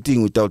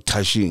anything without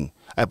touching.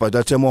 By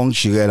that time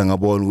ngishikela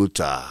ngabona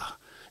ukuthi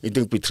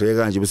into ngibetray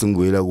kanje bese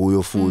ngibuyela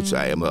kuyo futhi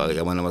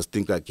yamana must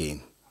think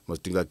again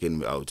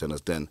me out,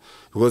 understand?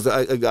 Because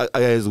I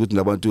is with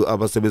nabantu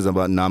abasebenza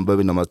aba number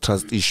benama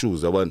trust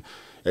issues yabona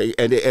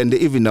and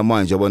even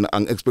namanje yabona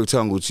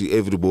expecting ukuthi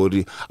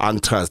everybody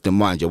trust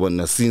manje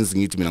yabona since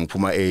ngithi mina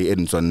ngiphuma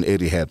eNtson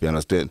rehab, you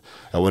understand?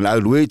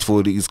 I'll wait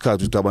for the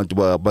isikhathi ukuthi abantu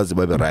baze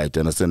babe right,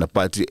 understand?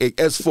 But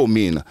as for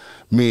me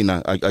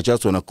I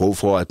just want to go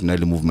forward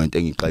nale movement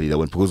engiqalile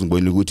yabona because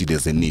ngibona ukuthi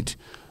there's a need.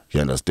 You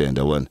understand?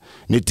 I want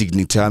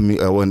dignity.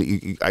 I want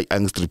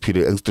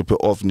strip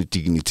off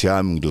dignity.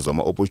 Those are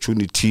my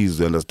opportunities.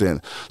 You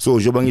understand? So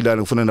jobangila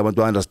ngifuna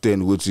nabantu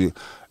understand ukuthi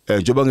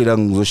jobangila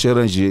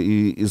ngizoshare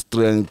nje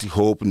strength,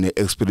 hope ne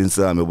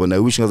experience yami yabona. I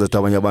wish ngathi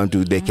abanye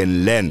abantu they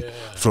can learn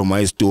from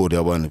my story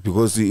yabona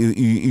because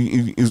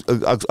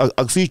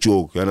it's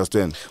joke, you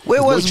understand?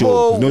 Where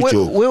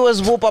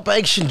was Papa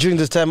Action during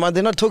this time? Are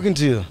they not talking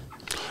to you?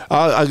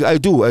 I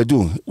do.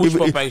 Which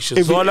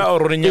population? Zola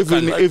or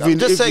even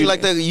just saying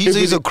like the Yizo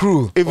is a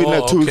crew.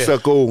 Even 2 weeks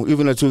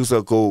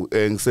ago,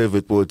 and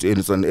Savage Port in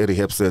an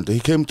rehab center, he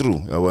came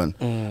through.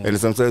 And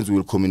sometimes we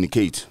will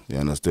communicate. You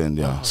understand?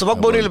 Yeah. So what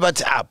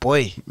about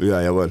boy?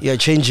 Yeah. You're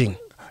changing.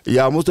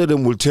 Yeah, most of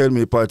them will tell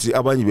me party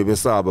abanye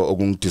bebesaba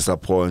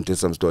okungidisappoint at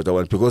some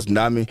sort because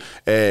nami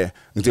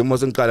ngithe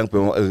mase ngiqala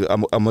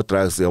ngibhema ama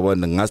drugs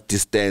yabona ngas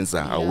distance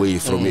away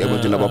from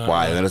ebantwini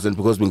ababhayo, understand,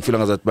 because ngifila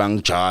ngazathi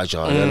bangijudge,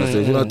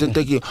 understand, you know,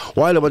 thinking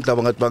why abantu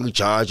laba ngathi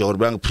bangijudge or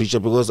bangipreach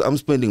because I'm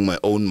spending my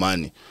own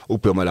money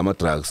ukubhema lama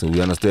drugs,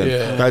 you understand.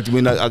 Kanti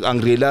mina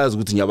angirealize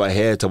ukuthi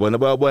ngiyabaheta bona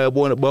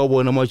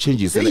bayabona ama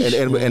changes and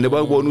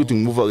bayabona ukuthi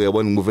ngimuva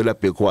yabona ngimuvela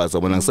backwards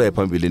yabona ngisaye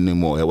phambili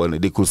anymore yabona,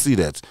 they could see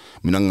that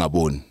mina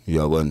ngingaboni.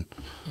 You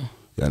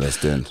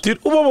understand?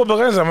 Did Ubaba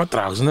bagenza ama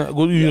drugs?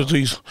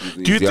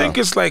 Do you think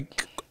it's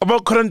like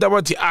about current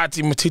about the art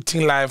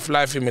imitating life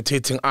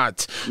imitating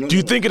art? Do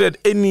you think it had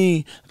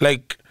any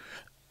like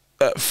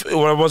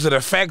or was it a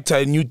factor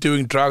in you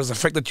doing drugs? The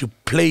fact that you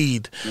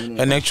played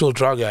an actual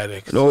drug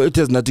addict? No, it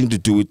has nothing to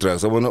do with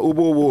drugs.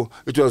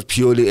 It was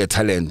purely a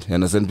talent. You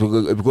understand?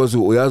 Because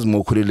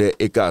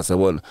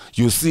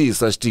you see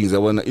such things.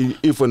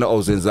 If when I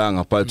was in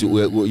Zanga, but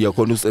you're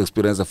going to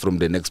experience from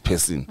the next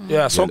person.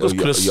 Yeah, so there's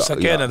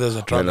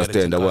a drug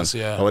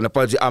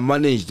addict. I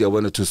managed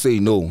to say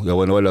no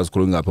when I was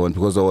growing up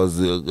because I was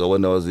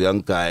a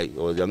young guy, I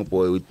was a young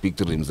boy with big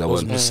dreams.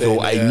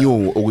 So I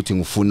knew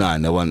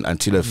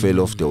until I fell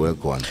off the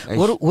work one.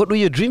 What were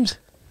your dreams?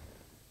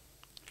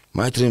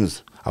 My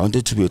dreams, I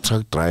wanted to be a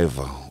truck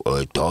driver or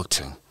a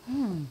doctor.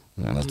 You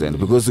understand?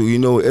 Because you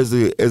know, as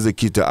a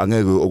kid, I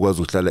never was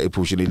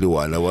emotionally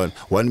one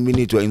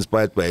minute you are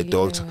inspired by a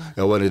doctor,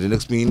 the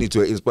next minute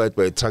you are inspired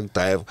by a truck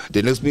driver,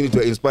 the next minute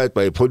you are inspired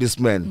by a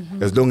policeman.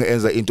 As long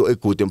as I into a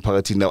good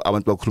empathy now, I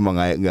want to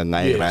right.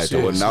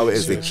 Now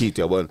as a kid,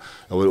 I want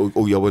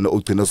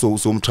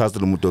so trust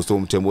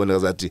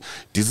that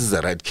this is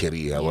the right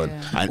career.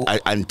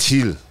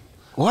 Until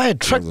why a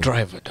truck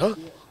driver, dog?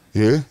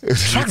 Yeah,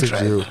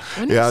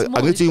 yeah.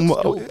 I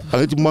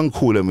get my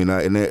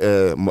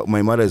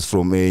mother is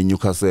from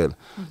Newcastle,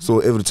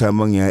 so every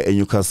time I'm in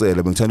Newcastle,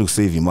 I'm trying to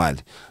save him money.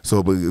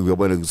 So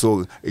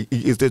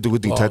instead of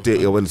getting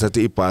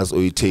a pass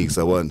or it takes,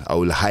 I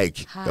will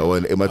hike. I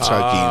want my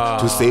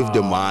trucking to save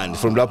the man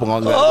from that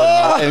on.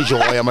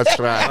 Enjoy my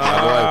truck.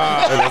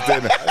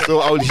 So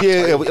I will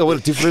hear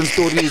different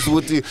stories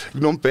with the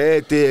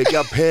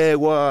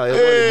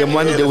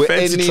money they were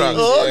earning.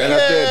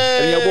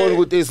 And you're born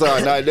with this.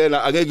 Then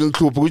I get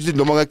into which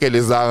no longer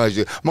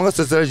kelezanga. Manga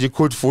says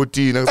code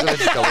 14.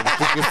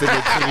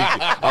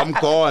 I'm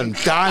gone,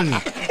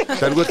 done.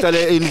 Can go tell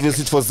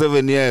university for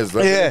 7 years.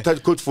 Yeah.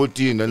 Code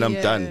 14 and I'm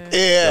done.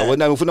 Yeah. When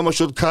I'm a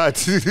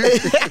shortcut.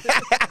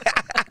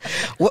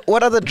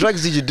 What other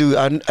drugs did you do?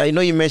 I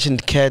know you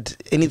mentioned cat.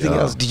 Anything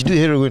else? Did you do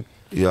heroin?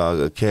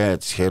 Yeah,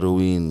 cats,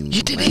 heroin.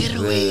 You did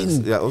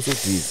heroin? Yeah, also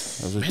did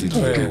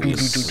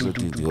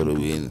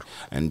heroin.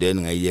 And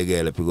then I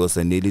because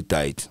I nearly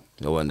died.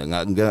 I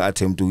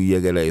attempt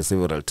to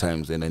several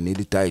times and I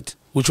nearly died.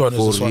 Which one is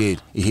this one?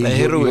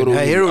 Heroin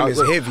is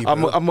heavy.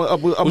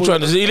 Which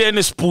one is it? In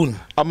a spoon?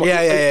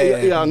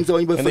 Yeah. And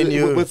then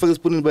you first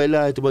spoon by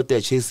light, but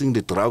they're chasing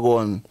the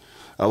dragon.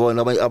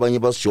 Abanye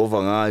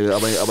basijova ngayo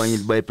abanye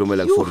bayiphema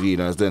like for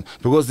real, understand,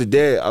 because the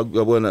day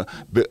yabona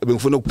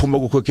bengifuna ukuphuma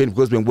ku cocaine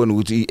because bengibona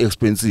ukuthi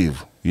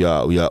expensive.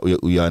 Yeah,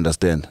 we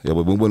understand.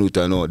 Yabo bengibona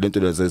ukuthi no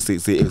lento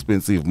say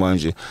expensive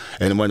manje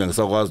and manje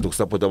ngisakwazi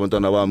ukusupport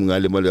abantwana bami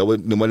ngale mali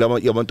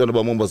yabantwana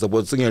bami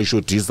ngibasupport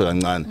singiyishodisa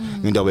kancane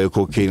indaba ye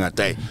cocaine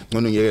ngathi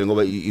ngcono ngiyeke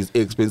ngoba is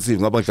expensive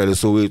ngoba ngihlale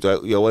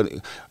Soweto.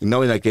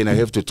 Now and again I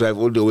have to drive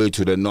all the way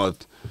to the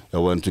north. I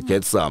want to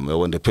get some. I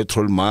want the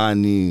petrol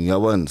money. I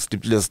want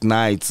sleepless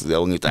nights.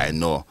 I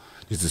know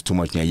this is too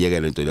much.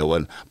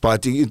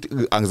 But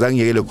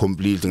angizange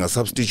complete. I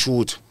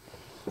substitute.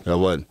 I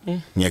want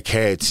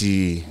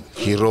nyakhethi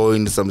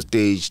heroin some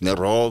stage ne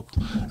rock.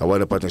 I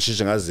want a partnership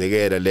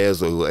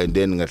lezo and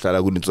then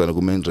ngahlala kunitswana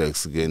ku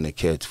Mendrax again a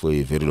cat for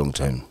a very long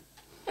time.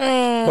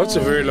 What's a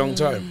very long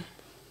time?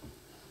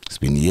 It's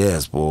been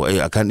years, boy.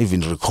 I can't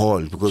even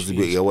recall because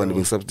I want to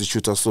be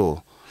substitute or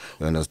so.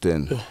 You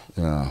understand?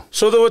 Yeah.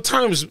 So there were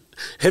times.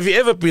 Have you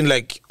ever been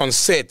like on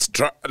set,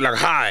 like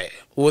high?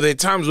 Were there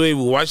times where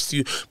we watched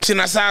you?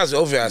 Sinasazi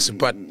obviously,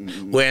 but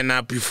when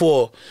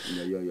before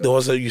there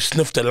was you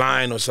sniffed a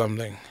line or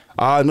something.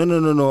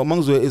 No.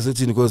 Amongst the is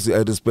because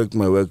I respect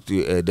my work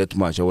that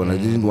much. I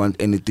didn't want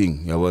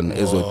anything. I want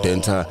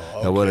denta.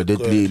 I want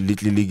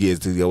little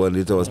legacy. I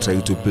was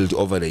trying to build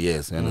over the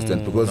years. You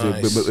understand? Because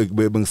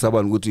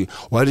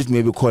why did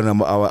maybe call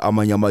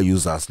amanyama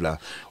users la?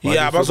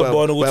 Yeah, I was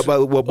born and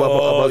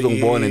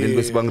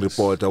then bang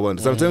report. I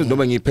want sometimes no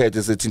man pay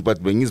attention, but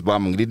when he's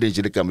bam, maybe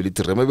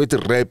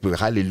rap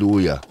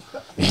hallelujah.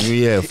 New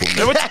Year for me.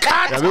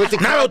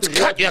 Now to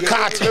cut your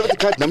cut.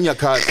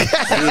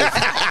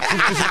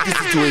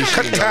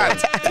 Situation.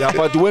 Yeah,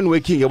 but when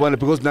working,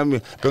 because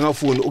I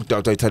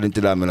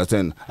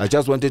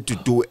just wanted to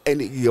do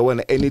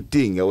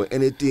anything,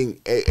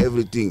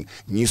 everything.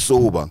 Ni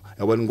sober.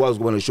 I was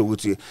going to show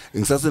you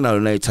in such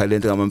a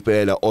talent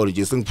or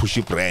just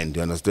pushy brand.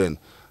 You understand?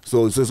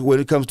 So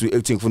when it comes to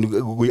acting,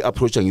 we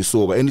approach and you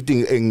sober.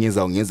 Anything and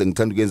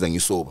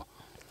sober.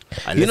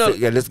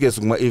 let's get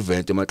some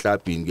event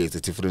clubbing. It's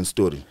a different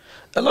story.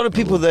 A lot of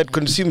people that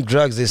consume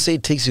drugs, they say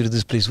it takes you to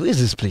this place. Where is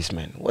this place,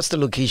 man? What's the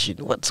location?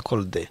 What's it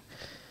called there?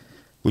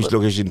 Which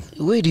location?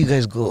 Where do you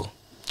guys go?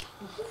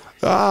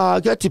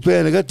 Get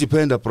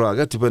depend, bro.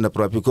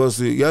 Because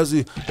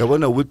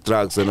with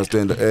drugs,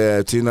 understand?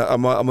 Tina,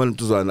 I'm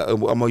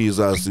a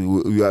users.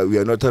 We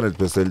are not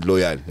 100%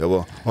 loyal.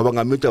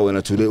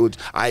 Today,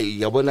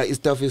 it's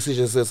tough. It's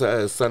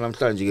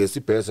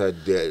better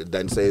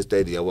than say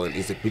steady.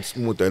 It's a bit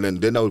smooth,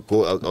 and then I will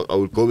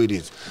go with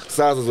it.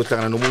 SARS will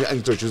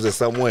introduce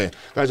somewhere.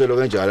 We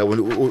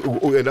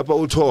end up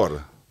a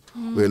tour.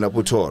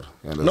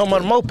 No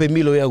man, maupe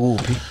milo ya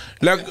gupi.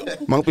 Like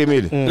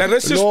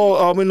let's just. No,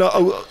 I mean I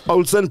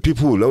will send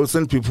people. Because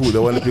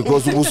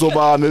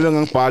ubusoba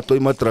mebenga ngibhaqa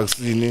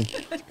imadragsini.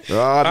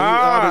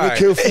 Be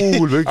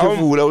careful, very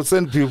careful. I will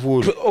send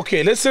people.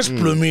 Okay, let's just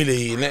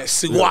splumile ne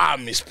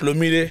sikwami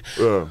splumile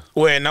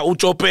wena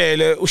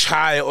utshopele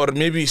ushaye or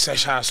maybe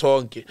sasha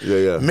sonke.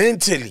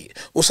 Mentally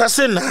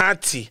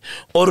usasenathi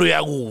or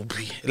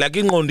uyakuphi like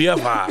ingqondo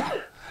iyavala.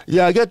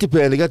 Yeah, get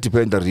depend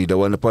the reader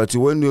one party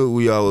when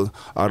we are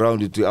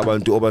around it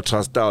abantu over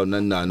trust down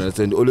and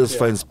always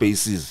find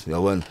spaces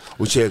yabona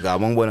ucheka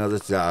amangibona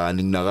ngathi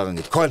aninginaka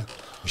ngithi khona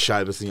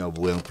ushaye bese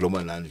ngiyabuya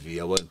ngikhuluma nani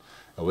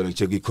yabona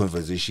check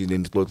i-conversation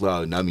and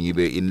xoxa nami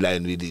ngibe in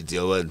line with it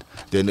yabona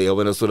then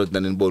yabona so that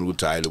nanibona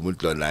ukuthi hayi lo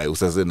muntu lo naye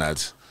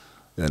usasenathi.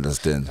 You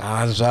understand?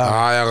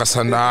 Hayi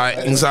akasanda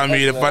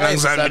ngizamile bana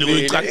ngizamile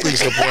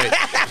uyicacise boy.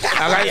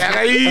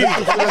 Akayi.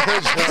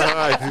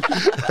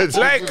 It's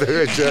like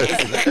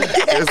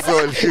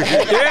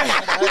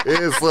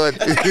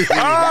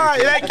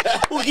like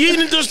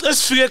yini into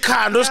esifike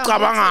ekhanda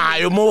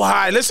osicabangayo mo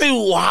high. Let's say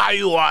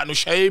high one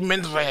ushaye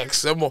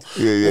Menrex yabo.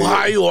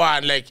 High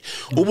one like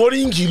ubona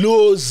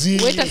ingilozi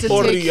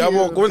or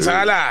yabo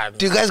kwenzakalani.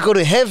 Do you guys go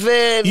to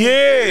heaven?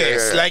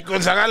 Yes, like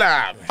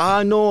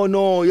kwenzakalani.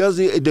 No,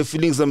 yazi the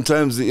feeling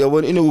sometimes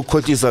yabona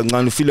inokukhothisa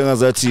ngani feeling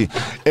ngazathi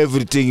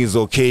everything is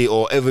okay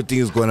or everything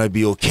is gonna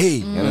be okay.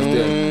 You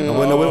understand?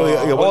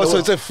 So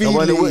it's a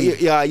feeling.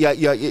 Yeah.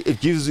 It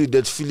gives you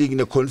that feeling,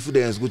 the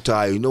confidence. Good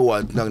time. You know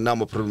what? Now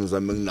my problems are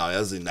now.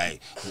 As in, it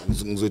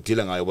gives you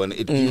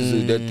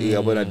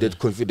that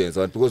confidence.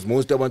 Because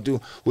most of them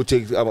who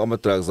take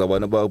drugs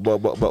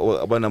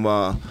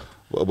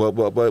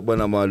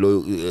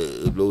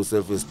low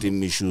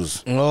self-esteem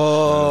issues.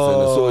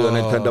 So you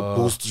kind of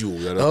boost you.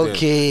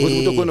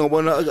 Okay.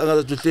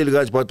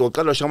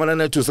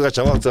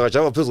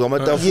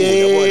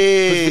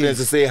 Confidence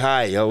to say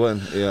hi.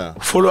 Yeah.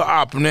 Follow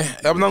up, ne.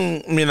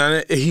 Abang mina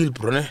ne heal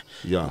bro ne.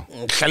 Yeah.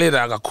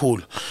 Khaleda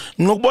kakhulu.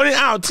 Ngokubona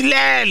out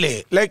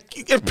lele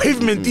like a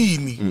pavement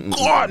ini.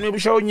 Gone maybe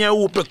show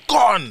nyawupe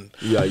gone.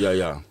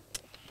 Yeah.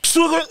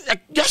 So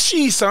like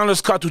yashisa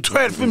ngesikhathi to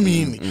 12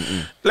 emini.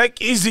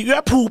 Like is it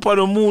uyaphupha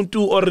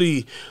nomuntu or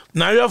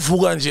now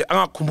uyavuka nje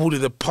angakhumbuli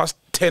the past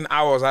 10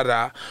 hours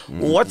ada.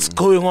 What's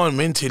going on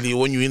mentally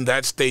when you're in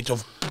that stage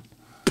of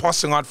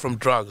passing out from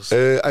drugs?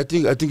 I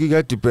think it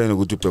got depend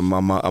ukuthi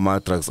mama ama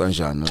drugs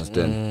anjani,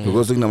 understand?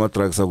 Because kunama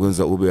drugs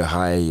akwenza ube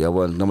high,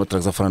 yabona nama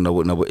drugs afana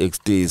nabo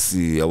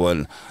ecstasy,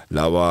 yabona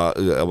laba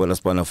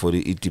spana for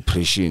the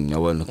depression,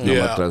 yabona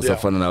nama drugs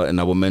afana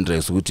nabo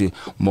Menrex ukuthi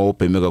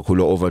mawubheme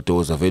kakhulu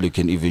overdose vele you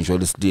can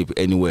eventually sleep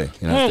anywhere,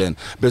 you understand?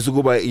 Bese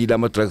kuba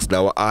ilama drugs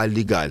lawa are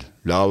legal.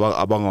 Lawa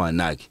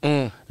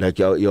abangawanaki like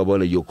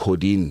yabona your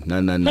codeine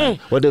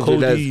what does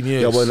it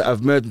yabona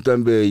I've met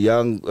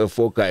young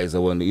 4 guys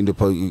yabona in the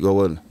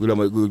yabona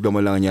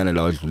kulamalanganyana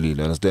lawa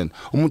adlulile, understand?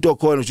 Umuntu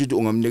okhona uthi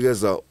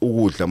ungamnikeza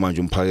ukudla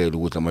manje umphakele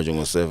ukudla manje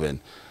ngo7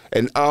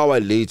 an hour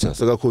later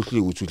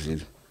sekakhohlile ukuthi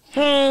udlile.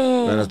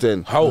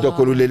 Understand?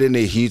 Udokolulele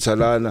neheater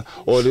lana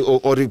or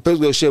phezulu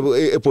kweshebo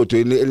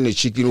ebhodweni eline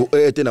chicken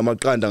ete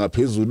namaqanda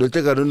ngaphezulu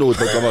ehleka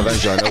nonodla kama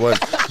kanjani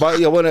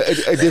yabona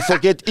they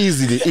forget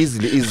easily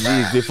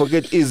they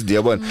forget easily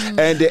yabona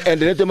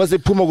and lethe mase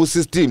phuma ku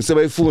system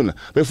sebayifuna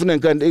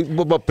nkandi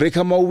ba break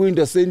ama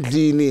windows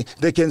endlini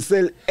they can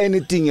sell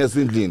anything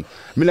yasendlini.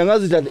 Mina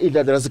ngazi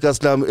idada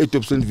laseKaslam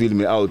eDobsonville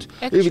me out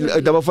even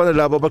abafana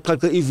laba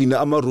baqhaqa even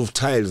ama roof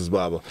tiles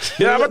baba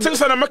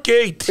bathengisa nama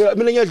gate.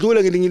 Mina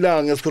ngiyadlula ngelinye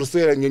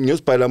ngesicrosela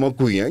ngiyosibhala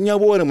amagwinya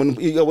ngiyabona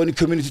yabona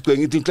community going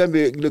ngithi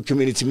mhlambe le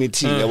community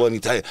meeting yabona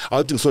ngithi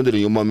awuthi ngisondele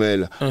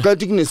ngiyomamela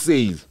kanti kune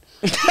sale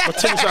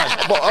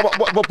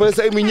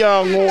bapesa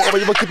iminyango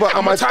abakhipha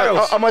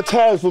ama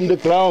tiles from the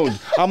ground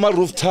ama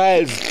roof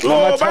tiles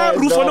roof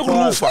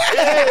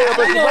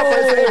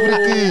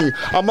everything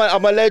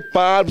ama light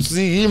bulbs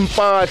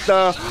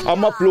impahla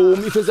ama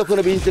bloom ifenza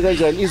khona beyinhle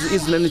kanjani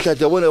izinani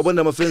ihlathi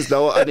yabona ama fence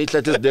lawo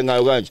anehlathi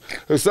ezidengayo kanje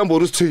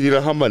somebody usithikile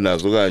hamba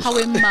nazo kanje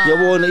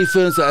yabona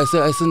ifence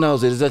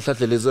ayisinazo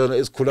lezihlathi lezona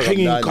esikhula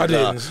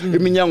kamnandi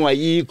iminyango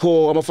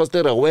ayikho ama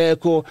fastera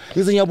wekho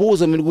ngize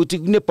ngiyabuza mina ukuthi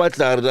kune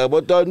butler la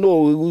but no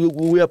no,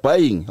 we are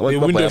buying.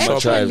 Window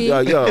shopping.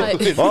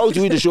 Yeah. How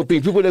do window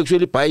shopping? People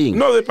actually buying.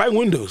 No, they're buying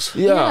windows.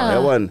 Yeah.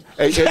 One.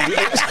 And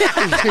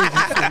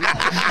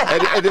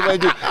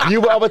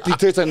you will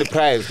dictate on the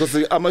price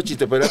because how much is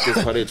the better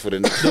desperate for the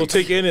next. They'll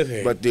take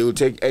anything. But they will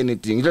take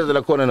anything. It doesn't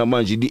like corner na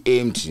manje the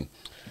empty.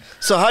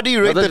 So how do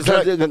you rate the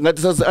drug?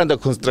 That's under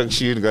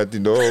construction, you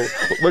know.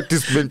 What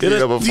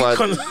dismantling of a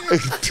fund.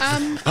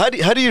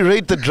 How do you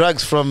rate the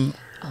drugs from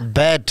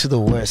bad to the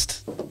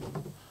worst?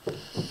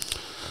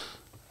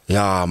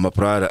 Yeah, my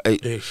brother. I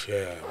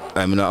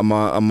mean, I'm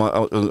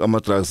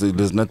a drugs.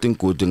 There's nothing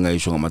good in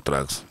I'm a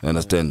drugs. You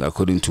understand?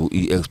 According to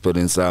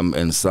experience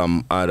and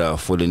some other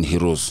fallen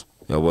heroes,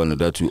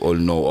 that we all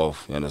know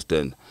of. You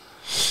understand?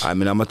 I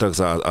mean, I'm a drugs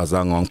as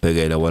a long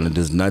period.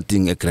 There's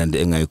nothing a grand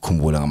in I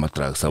kumbola. I'm a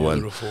drugs. I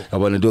want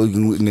to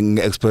do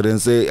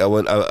experience.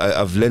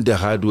 I've learned the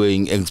hard way.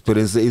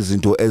 Experience is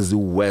into as the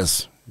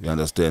West. You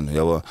understand?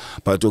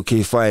 But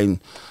okay, fine.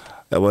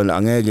 I want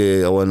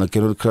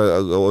cannot cry.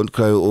 I won't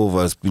cry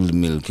over spilled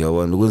milk. I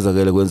want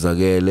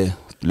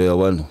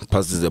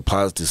past is the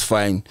past is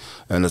fine.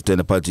 I understand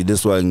the party.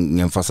 That's why I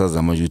emphasize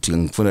the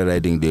majority. For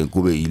riding the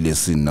Kube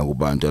lesson now, you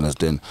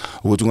understand?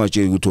 What to go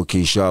to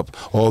okay sharp.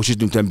 Oh,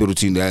 shooting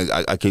temperature.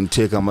 I can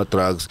take my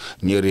drugs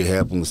near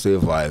Rehab and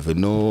survive.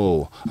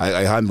 No,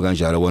 I I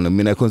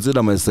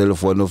consider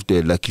myself one of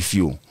the lucky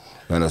few.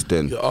 You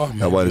understand?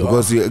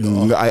 Because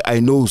I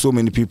know so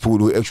many people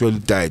who actually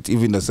died,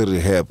 even as a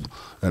Rehab.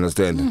 You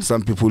understand?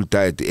 Some people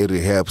died at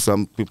Rehab,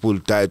 some people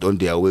died on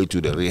their way to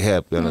the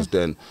Rehab. You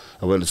understand?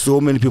 So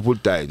many people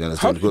died. You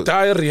understand? How do you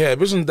die at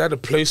Rehab? Isn't that a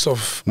place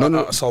of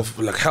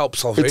help,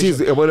 salvation? It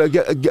is. Well, I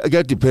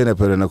get the pen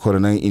up and a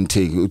corona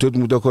intake. You told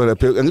me to call a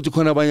pen and to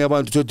corner by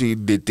about to the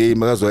day,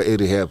 Magazo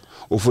at Rehab.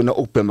 Ofuna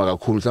open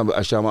Magacool, some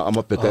Ashama,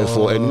 Amapeka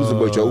for and use the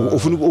butcher.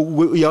 Often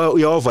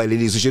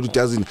Yavalili, so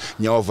doesn't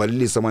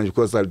Yavalili, someone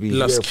because I'll be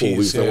last here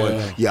keys, for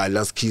weeks.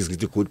 Last keys get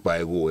the good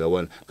by go. I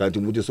want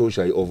to move the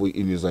social over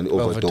immunity and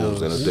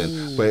overdose.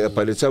 Understand?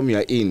 By the time we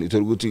are in, it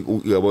will go to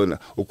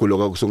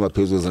Ukologa Songa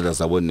Pesos and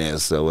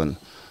Saboness.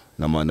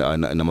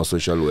 Nama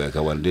social work.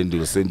 Then they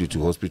will send you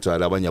to hospital.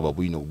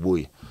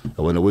 Boy.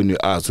 When you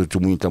ask to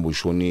meet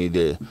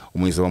Tambushoni,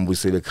 when someone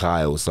say the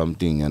car or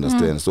something,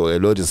 understand? So a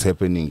lot is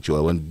happening.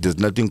 There's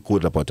nothing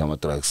good about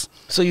Amatrax.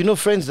 So you know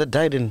friends that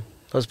died in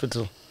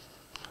hospital?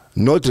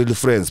 Not really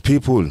friends,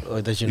 people.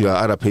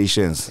 Other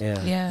patients.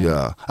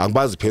 Yeah. I'm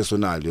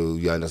personal,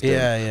 you understand?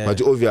 Yeah.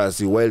 But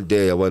obviously, while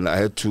there, I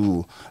had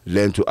to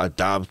learn to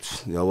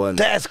adapt.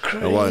 That's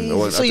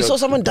crazy. So you saw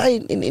someone die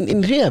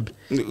in Rehab?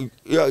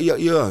 Yeah.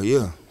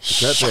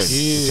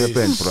 It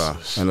happened, bro.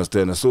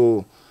 Understand?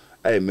 So,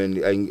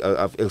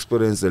 I've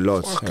experienced a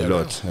lot.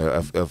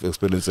 I've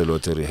experienced a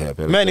lot to Rehab.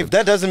 Man, if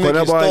that doesn't make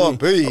you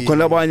stop,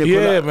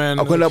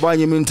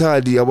 man.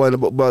 Mentality,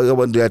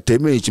 about their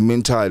damage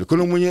mentality.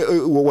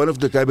 One of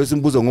the guys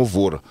in Buzang of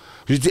Vora.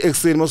 You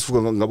extend must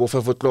go about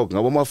 5 o'clock.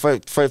 About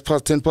 5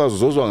 past 10 past.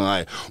 Those one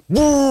I.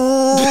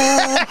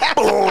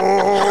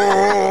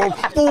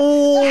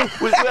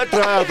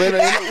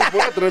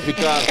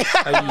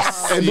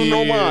 And do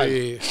normal.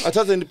 I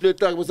thought in the play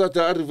track was at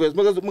the reverse.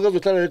 Because we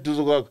tried to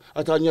go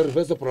at our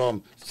reverse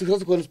problem.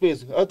 6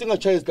 space. I think I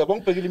changed the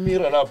bunk peggy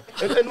mirror up.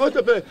 And what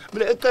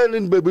a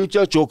kind baby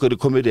joke the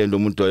comedian do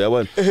Muntoya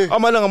one.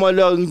 Amalang about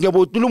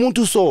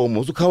Tulumuntu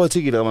Somo, to cover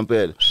ticket on my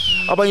bed.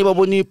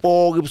 Abani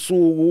Pog,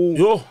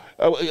 so.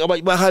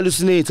 About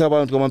hallucinate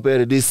about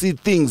compare. They see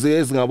things they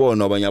ask about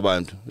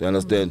Nobanyaband. You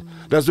understand?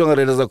 That's why I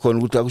read as a con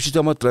with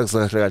Akushitama tracks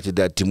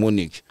that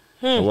demonic.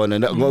 I want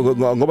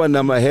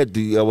to head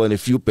a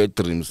few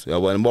bedrooms. I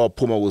want more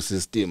Puma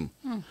system.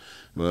 You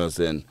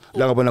understand?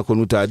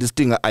 This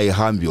thing I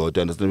harm you,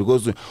 understand?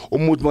 Because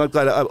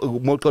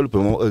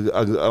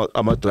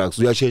Amatrax,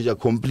 we are changed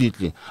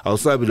completely.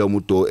 Outside the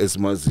Muto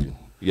Esmazi.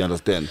 You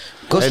understand?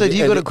 Costa,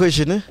 you got a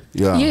question, eh?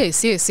 Yeah.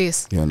 Yes. You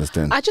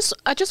understand? I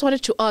just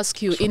wanted to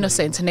ask you,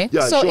 Innocent, ne?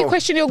 Yeah, so sure. a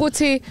question you go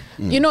to,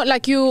 you know,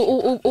 like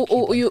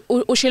you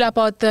share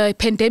about the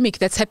pandemic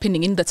that's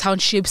happening in the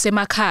townships,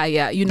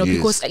 Semakaya, you know,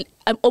 because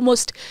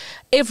almost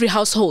every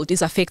household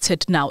is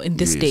affected now in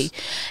this day.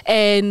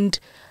 And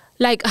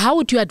like, how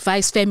would you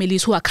advise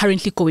families who are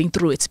currently going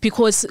through it?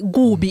 Because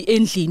gubi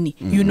endlini,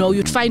 you know,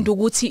 you'd find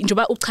ukuthi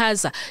njoba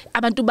uchaza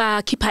abantu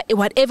ba keep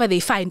whatever they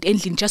find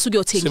endlini just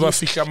ukuyothenga.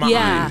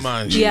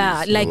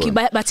 Like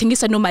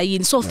bathengisa noma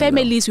yini. So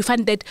families, we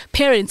find that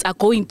parents are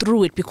going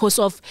through it because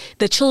of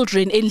the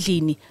children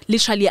endlini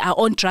literally are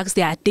on drugs,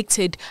 they are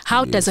addicted.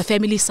 How does a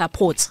family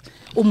support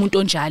umuntu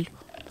onjalo?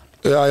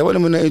 I want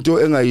to into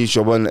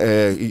engayisho bon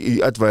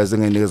advise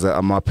ngenikeza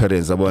ama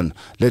parents abon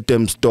let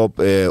them stop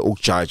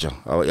ukcharge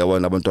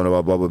yabona abantwana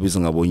babo biza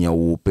ngabonya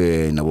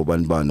upe nabo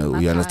banibana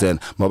you understand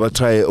maba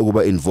try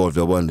ukuba involved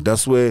yabona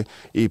that's where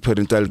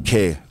parental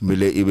care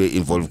mele ibe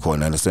involved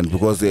khona understand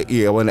because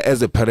yabona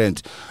as a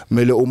parent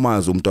mele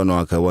umazi umntwana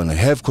wakhe yabona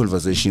have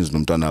conversations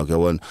nomntwana wakhe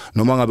yabona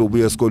noma ngabe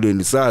ubuya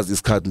esikolweni sazi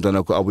isikhathi umntwana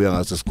wakhe abuya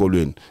ngaso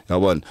esikolweni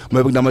yabona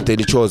maybe kunama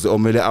daily chores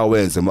omele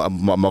awenze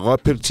maka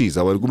practice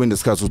yabona kube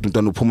nesikhathi ukuthi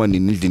umntwana uphuma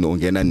nini endlini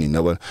ongena nini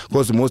yabona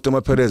because most of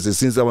my parents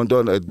since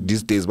abantwana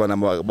these days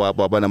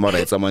banama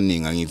rights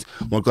amaningi angithi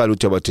maqala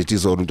uthi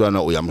abathethisa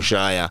umntwana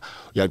uyamshaya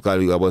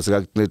uyaqala yabo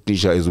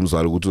sekakunetisha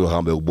izumzalo ukuthi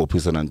uhambe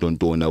ukubophisa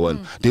nantontoni yabona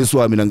this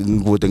why mina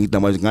ngivote ngithi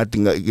manje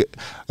ngathi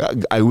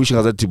I wish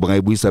ngazathi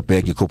bangayibuyisa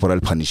back corporal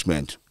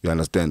punishment. You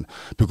understand?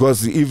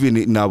 Because even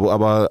nabo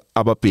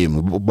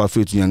ababhemi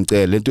bafethu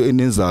ngiyangicela lento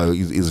enenzayo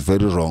is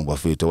very wrong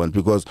bafethu one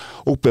because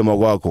ukubhema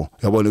kwakho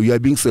yabona you are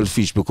being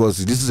selfish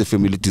because this is a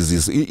family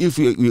disease. If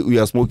you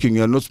are smoking,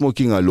 you are not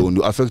smoking alone,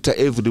 you affect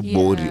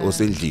everybody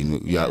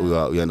osendlini.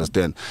 You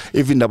understand?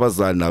 Even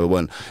nabazali nabo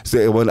yabona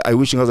say I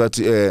wish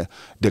ngazathi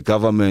the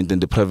government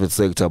and the private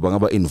sector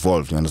bangaba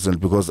involved. You understand?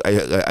 Because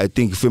I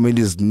think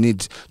families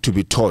need to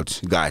be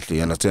taught kahle.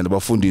 You understand?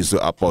 Bafundiswe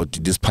about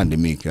this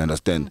pandemic. You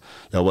understand?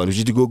 Yabona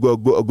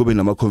go in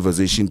a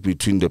conversation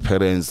between the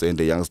parents and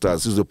the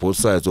youngsters. This is both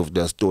sides of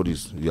their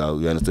stories. You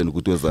understand?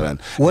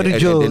 What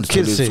did your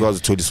kids say?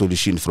 To the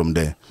solution from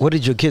there. What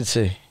did your kids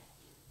say?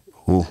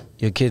 Who?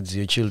 Your kids,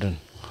 your children.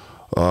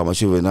 My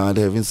children, no,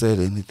 they haven't said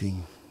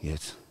anything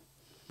yet.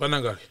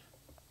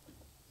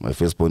 My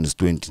firstborn is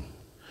 20.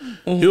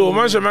 Yo,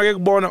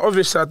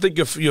 obviously, I think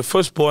your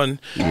firstborn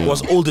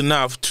was old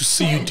enough to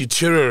see you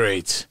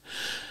deteriorate.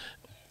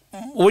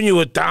 When you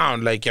were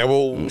down, like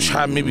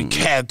maybe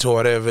cat or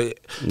whatever,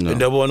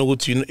 and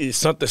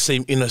it's not the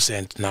same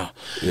innocent now.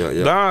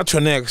 Now to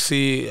next,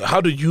 see,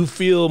 how did you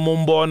feel,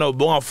 Mumbona,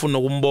 Bongafuna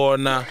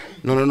Umbona?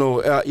 No.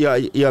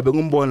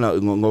 Bengumbona,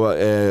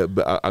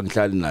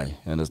 angihlali naye,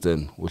 you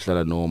understand?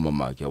 Uhlala no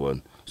mama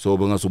yabona. So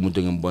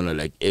bengasumumuntu ngimbona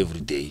like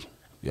every day.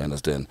 You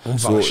understand?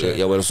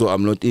 So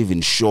I'm not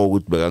even sure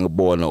what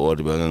bengangibona or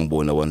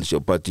bengangibona one,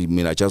 but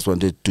I just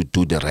wanted to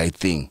do the right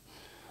thing.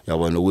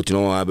 But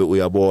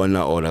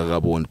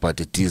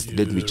it is,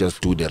 let me just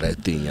do the right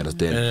thing, you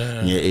understand?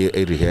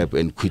 A rehab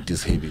and quit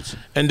this habit.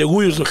 And the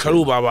way is like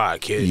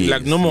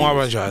no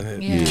more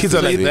kids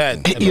are like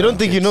that. You don't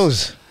think he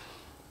knows?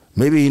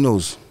 Maybe he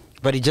knows.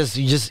 But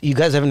you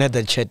guys haven't had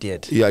that chat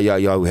yet. Yeah,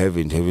 we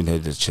haven't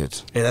had the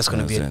chat. Yeah, that's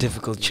gonna be a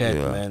difficult chat,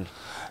 man.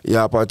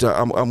 Yeah, but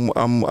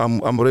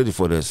I'm ready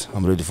for that.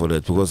 I'm ready for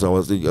that because I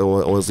was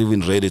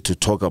even ready to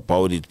talk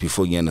about it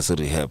before you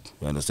understand rehab.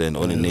 You understand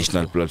on a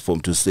national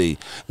platform to say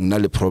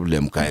not a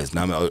problem, guys.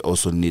 Now I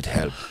also need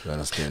help. You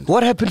understand?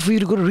 What happened for you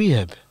to go to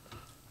rehab?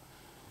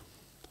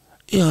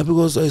 Yeah,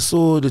 because I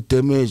saw the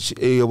damage.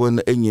 You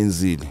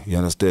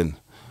understand?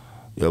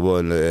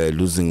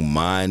 Losing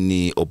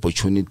money,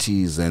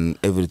 opportunities, and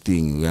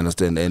everything. You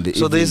understand? And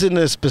so there isn't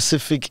a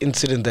specific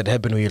incident that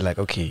happened where you're like,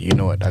 okay, you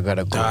know what, I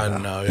gotta go.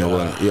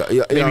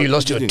 Maybe you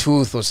lost your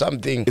tooth or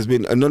something. It's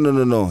been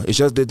no. It's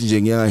just that you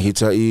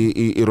hit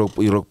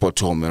a rock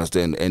bottom. You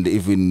understand? And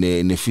even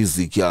in the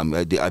physics,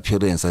 the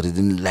appearance, I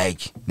didn't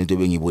like. This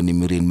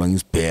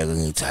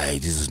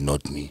is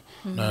not me.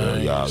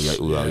 Nice.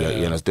 You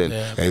understand?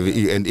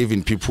 And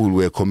even people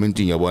were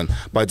commenting about,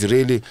 but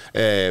really,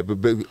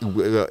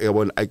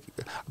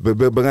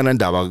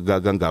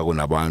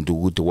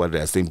 what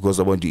they're saying because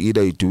about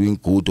either you're doing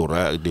good or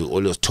they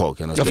always talk.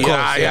 You understand? Of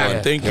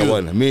course, thank you.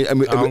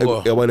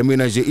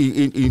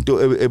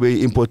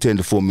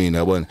 Important for me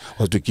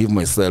was to give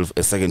myself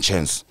a second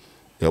chance.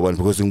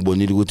 Because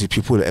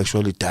people are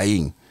actually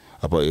dying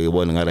about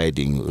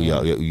riding.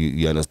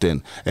 You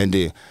understand? And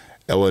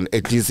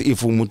at least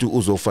if umuntu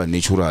uzofa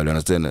natural,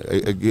 understand?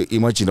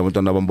 Imagine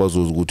abantwana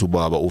bambazoza ukuthi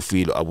ubaba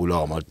ufeel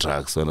abulawa ama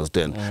drugs,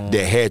 understand?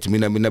 The hurt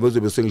mina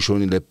bezobe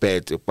sengishona in the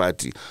bed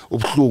party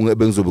ubhlungu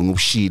ebengizobe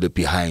ngubshile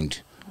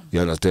behind.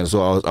 You understand?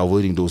 So I was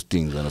avoiding those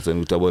things,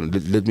 understand?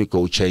 Let me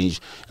go change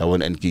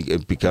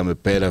and become a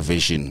better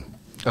version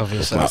of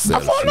myself.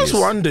 I've always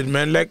wondered,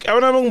 man, like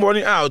when I'm born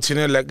out, you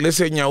know, like let's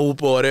say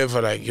Nyaupa or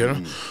whatever, like, you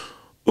know.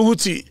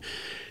 Uguti,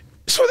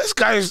 so this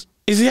guy is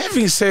he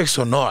having sex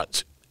or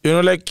not? You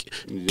know, like,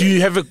 do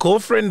you have a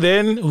girlfriend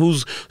then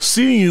who's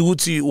seeing you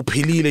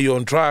upilile you're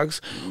on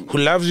drugs, who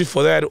loves you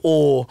for that,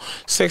 or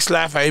sex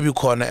life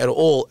at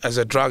all as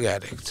a drug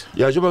addict?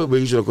 Yeah, it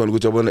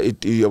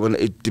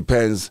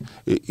depends.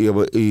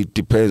 It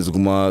depends.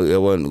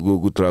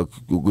 Good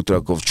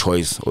drug of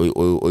choice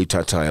or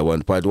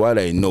tata. But what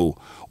I know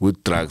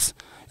with drugs,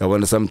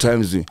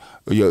 sometimes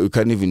you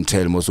can't even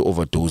tell most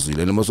overdose.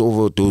 And most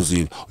overdose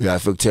you are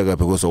affected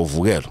because of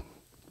vulgar.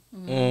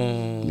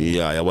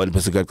 Yeah, one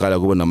person got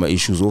nama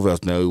issues over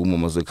us now.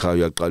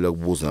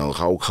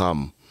 How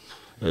come?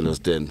 You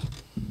understand?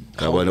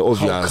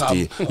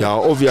 Obviously,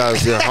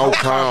 obviously, how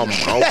come?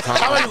 How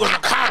are you gonna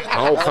come?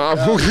 How come?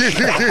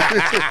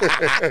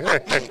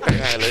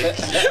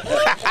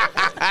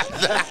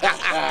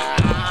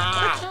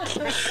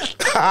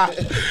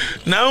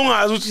 Now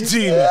I was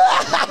watching.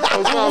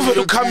 Over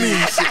the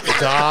comings.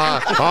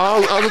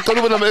 I was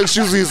talking about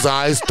excuses.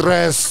 I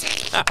stress.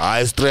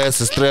 I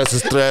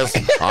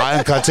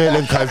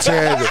cartel.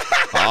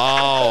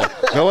 Oh,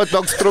 no what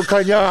talks through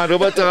Kanya, no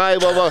what I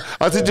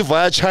think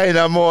via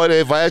China more,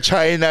 via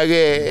China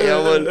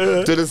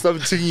again. To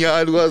something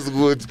was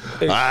good.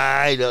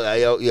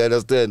 You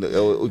understand?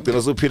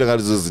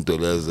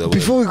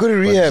 Before we go to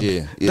rehab,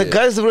 the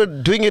guys that were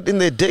doing it in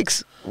their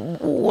dicks,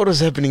 what was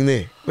happening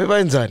there?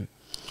 Bebanzani?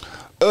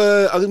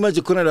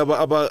 Akumanje khona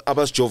laba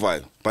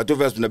abasijovayo but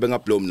obviously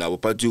nabengablom nabo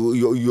but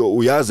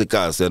uyazi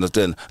kasi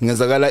understand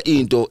ngenzakala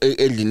into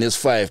endlini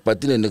S5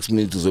 but in the next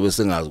minute uzobe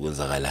sengazi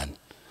kwenzakalani.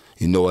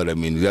 You know what I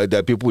mean? There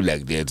are people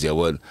like that,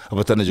 yabona.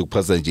 Abathanda nje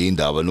ukuphasa nje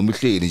indaba noma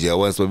uhleli nje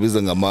yabona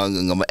sibabiza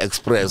ngama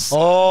express.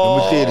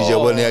 Noma uhleli nje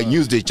yabona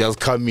news they just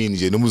come in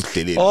nje noma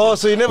uzihleleni. Oh,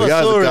 so you never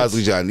saw it?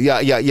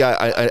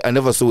 Yeah. I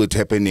never saw it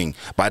happening,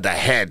 but I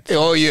heard.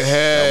 Oh, you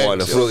heard.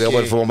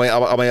 Yabona from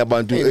abanye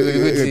abantu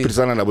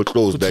ephikisana nabo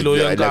close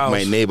like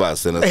my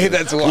neighbors and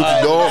that's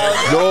why. No.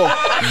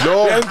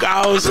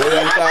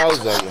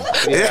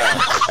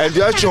 Yeah. And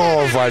you are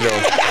Jehova lo.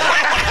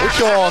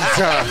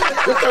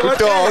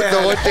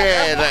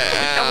 Udokotela.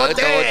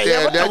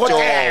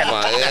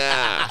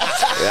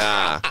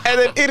 Yeah. And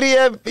then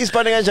Rehab is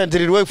planning on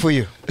did it work for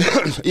you?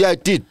 Yeah,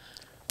 it did.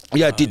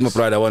 Yeah, I did, my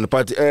brother.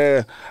 But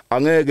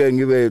angeke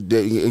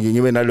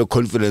ngibe nalo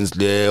confidence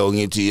there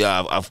ongithi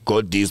yeah, I've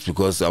got this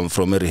because I'm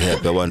from a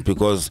rehab one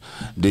because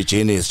the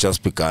journey has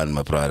just begun,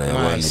 my brother.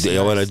 Nice.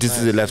 This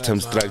is a lifetime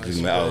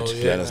struggling me out.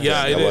 You understand?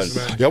 Yeah, it is.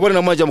 Yabona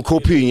namanje I'm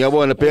coping.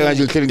 Yabona phela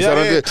nje cleaning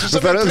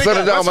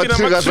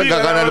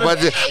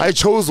but I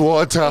chose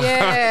water.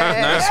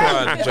 Nice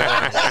one,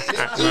 John.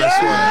 Nice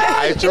one.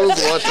 I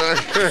chose water.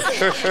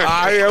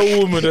 I am a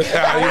woman.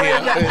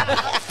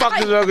 Fuck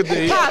is wrong with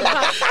you?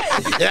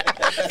 Yeah.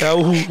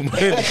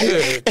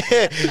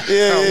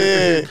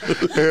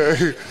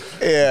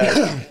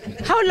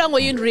 How long were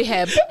you in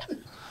rehab?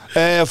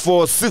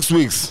 For 6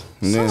 weeks.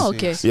 Oh,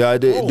 okay. Yeah,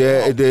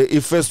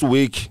 the first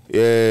week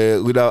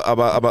with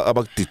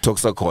about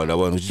detox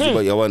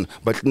yabona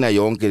but na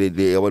yonke le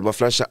yabona ba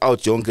flush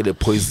out yonke the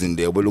poison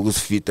there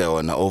bokusifita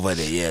yona over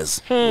the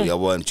years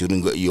yabona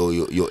during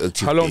your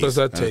active. How long does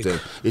that take?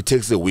 It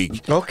takes a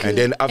week. Okay. And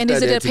then after and is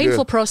that, it a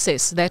painful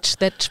process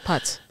that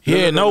part?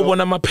 Yeah, now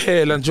ubona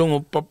amaphela njengo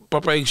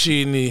papa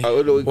ekshini.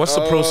 What's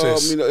the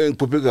process? Mina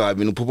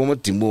uphupha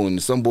amadimoni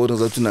somebody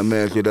that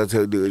unamehlo that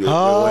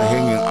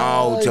hanging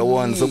out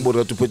yabona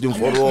somebody to put him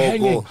for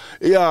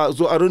yeah,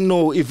 so I don't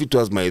know if it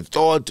was my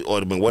thought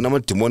or when I'm a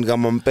demon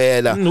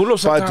kamampela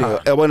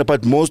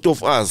but most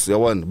of us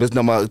best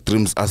nama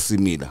dreams are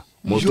similar.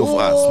 Most of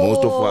us.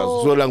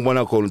 So lang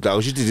bona khona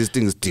ushithi this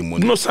thing is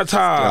demon. No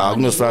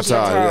Satan. No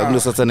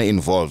Satan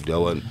involved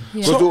yabona.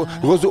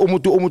 Because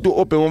umuntu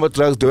open ama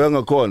drugs de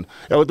ngakhona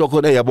yabantu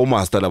bakhona yabo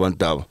master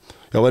labantaba.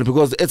 Yabona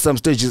because at some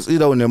stages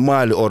either on a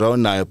mali or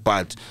on a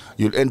but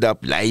you'll end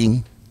up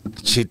lying,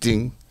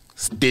 cheating,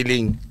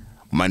 stealing,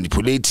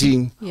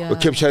 manipulating, or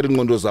capturing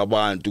ngondo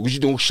zabantu kuthi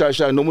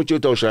ukushasha noma uthi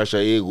ushasha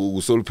yeke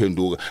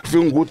usoluphenduka fika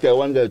ukuthi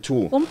one guy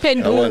two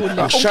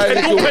umphendule shaya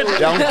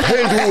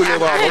yangiphendule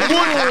baba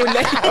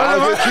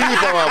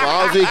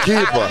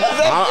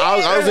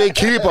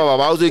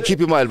how's a keep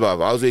imali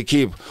baba how's a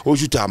keep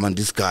uthi man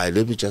this guy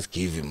let me just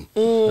give him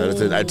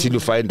until you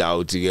find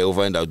out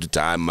the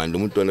time man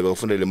umuntu wona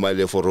bekufundela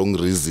imali for wrong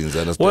reasons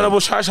understand wona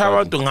boshasha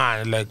abantu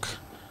ngani like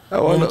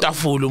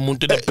umtafula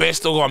umuntu the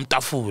best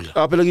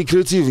okwamtafula phela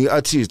ngi-creative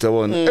ngi-artist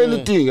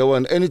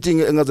yabona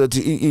anything engazathi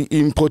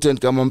important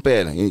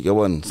kamampela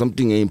yabona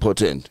something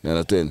important you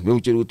understand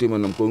bengitshela ukuthi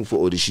man I'm going for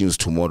auditions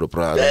tomorrow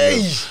brother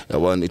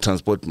yabona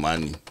i-transport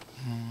money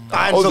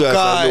because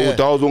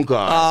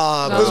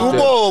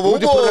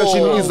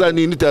production is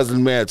it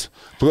doesn't matter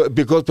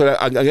because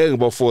angeke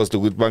ngiba forced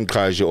ukuthi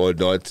bangiqhashe or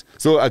not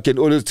so I can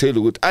always tell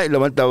you ukuthi ayi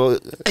labantu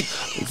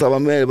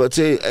sabamele but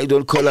say I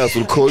don't call us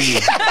we'll call you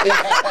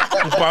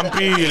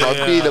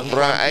Pampile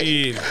bra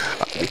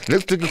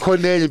let's take a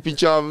corner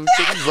picture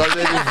things like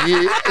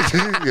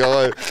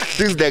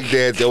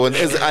that yabona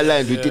as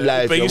aligned with the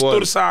life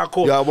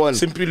yabona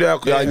simple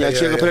yakho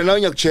ngiyacheka phela nawe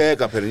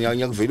ngiyakucheka phela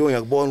ngiyakuvela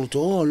ngiyakubona ukuthi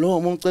oh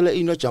lo ngicela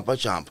ino jump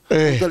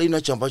ngicela ino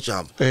jump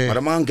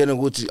mara mangene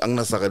ukuthi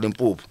anginasaka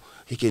lempuphu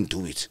he can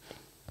do it.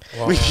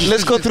 Wow.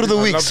 Let's go through the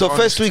week. So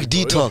first week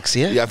detox,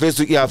 yeah? First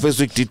week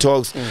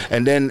detox,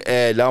 and then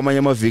la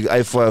manyama week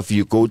I5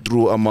 you go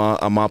through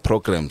ama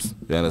programs,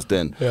 you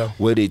understand? Yeah.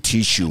 Where they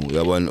teach you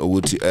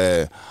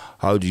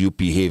how do you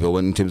behave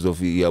in terms of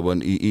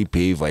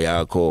behavior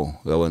yakho,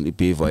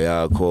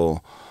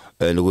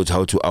 and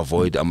how to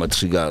avoid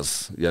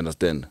triggers, you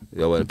understand?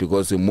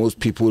 Because most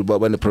people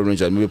when the problem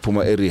is maybe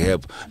puma a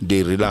rehab,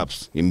 they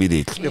relapse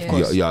immediately.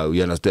 Yeah,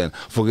 you understand?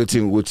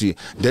 Forgetting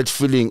that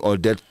feeling or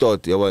that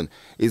thought,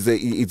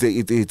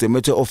 it's a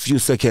matter of few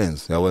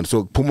seconds.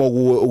 So puma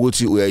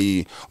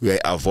we are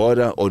avoid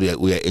or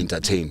we are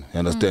entertain. You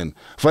understand?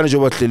 I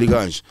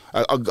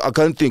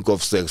can't think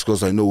of sex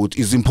because I know it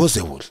is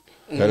impossible.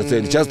 You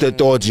understand? Just the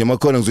thought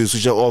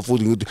switch off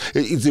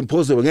it's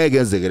impossible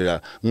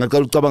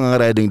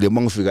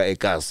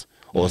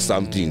or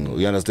something.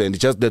 You understand?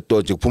 Just the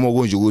thought you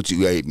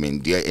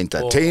are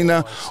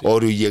entertainer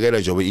or you get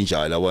a job in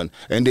Chala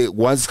and they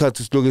once cut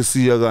to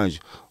see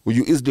you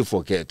easily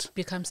forget.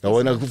 Becomes travel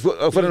and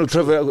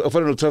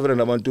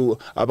I want to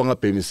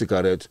pay me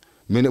cigarette.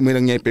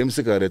 Pay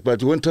cigarette,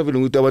 but when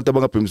traveling with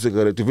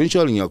cigarette,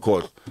 eventually you're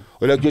caught.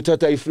 Or like you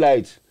take a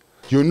flight.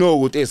 you know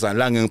what is a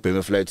lang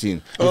payment flight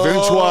in. Oh,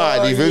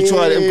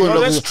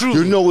 that's true.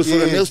 You know, for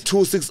the next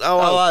 2-6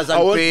 hours,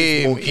 I want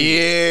to smoke.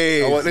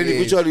 Yeah. I want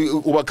individually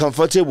who are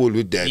comfortable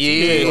with that.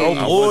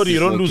 Yeah, you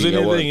don't lose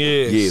anything.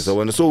 Yes, I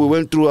want. So we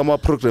went through our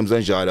programs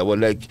and I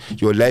want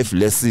like your life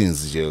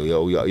lessons.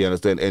 You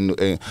understand, and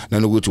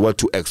what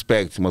to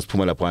expect. Must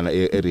put upon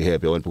a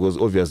rehab. Because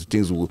obviously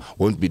things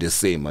won't be the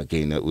same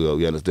again.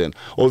 We understand.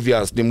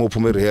 Obviously, more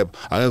from rehab.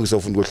 I know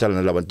some go tell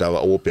another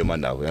open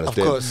man now. You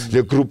understand?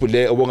 The group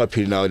there won't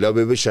appeal now. They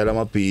will be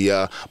shalama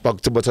pia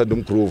back to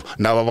Batadum Groove.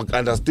 Now I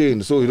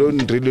understand. So you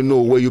don't really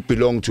know where you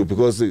belong to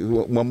because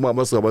Mama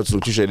must about to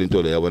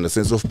I want a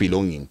sense of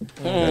belonging.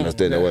 You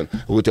understand? I want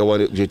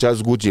you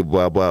just good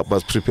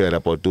but prepare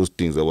about those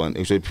things. I want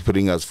actually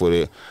preparing us for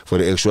the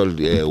actual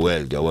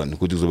world. I want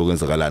good is going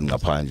to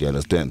you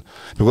understand?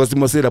 Because the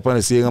must say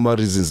upon saying our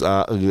reasons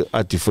are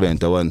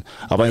different. I want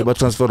about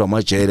transfer of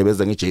my jail,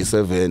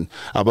 J7,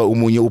 about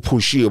umunye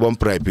upushi about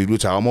private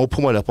which I'm more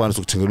puma upon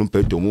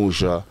to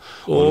Musha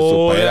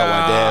or whatever.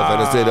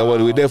 I said I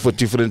want we're there for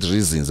different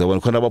reasons. I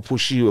want to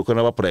pushi or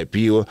kanaba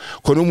private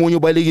konumunye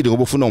baligi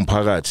ngobufuna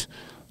umphakathi.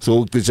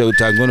 So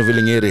ngona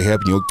vele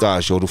ngerehab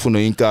ngiyoqasha or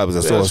ufuna inkabi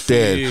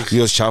zasehostel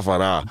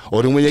ngiyoshavara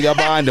or umunye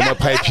yabanda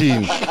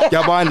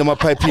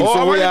amapiping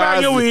so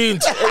uyabanga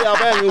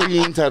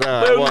winter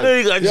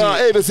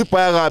yeah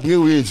besibhaya kabi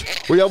ngewinter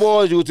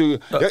uyabona ukuthi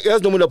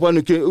yazi nomuntu lapha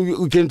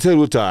you can tell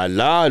ukuthi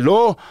la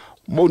lo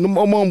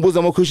uma ngibuza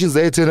ama questions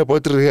ayethena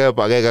about rehab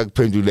akeke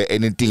akuphendule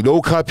anything lo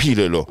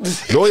ukhaphile lo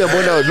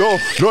yabona lo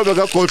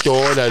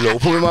bekagodola lo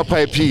uphuma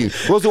emapiping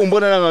because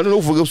umbona ngani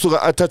uvuke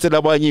ebusuka athathe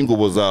labanye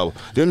ingubo zawo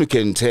then you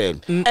can tell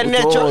and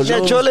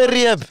yachole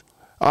rehab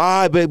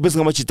bese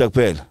ngamachita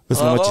kuphela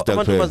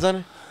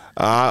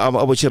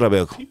abochira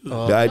bekho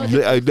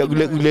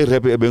le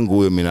rap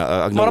ebenguwe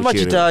mina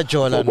akunamachita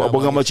ajola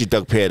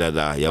bongamachita kuphela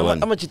la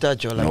yabona amachita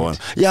ajola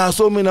yeah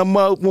so mina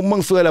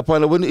mangifika lapha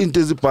when into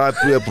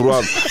ezibhapi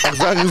bro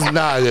akuzange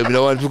izinake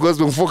mina want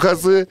because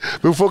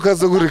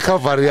ngifocus ku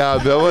recovery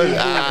yami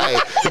yabona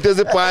into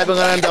ezibhapi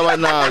nganandaba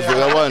nazo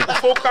yabona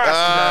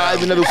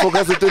mina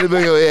ngifocus into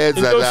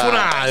bengiyoyenza la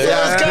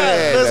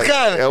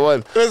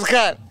yabona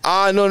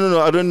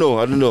no I don't know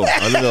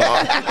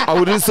I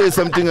wouldn't say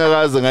something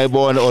akaze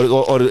ngayibona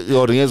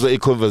or ngezwe a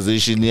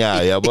conversation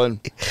yabona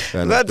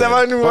that's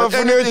abantu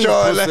bafuna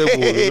ujola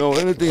no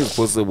anything is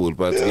possible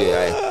but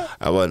yeah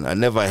I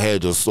never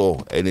heard or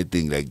saw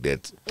anything like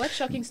that. What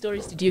shocking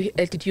stories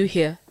did you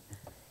hear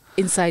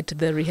inside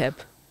the rehab?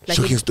 Like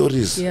shocking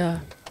stories? Yeah,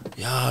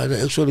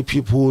 actually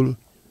people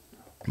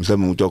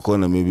mhlawumbe umuntu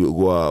akhona maybe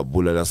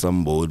ukwabulala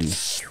somebody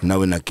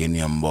nawe na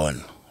Kenya mbona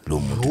lo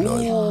muntu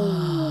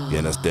loyo. You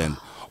understand?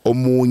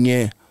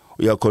 Omunye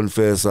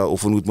uyaconfessa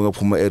ufuna ukuthi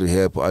makaphuma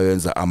rehab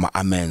ayenza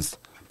amends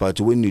but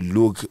when you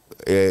look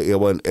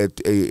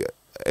at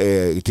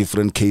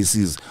different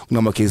cases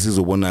kunama cases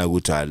ubona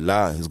ukuthi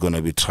la is going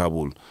to be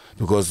trouble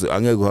because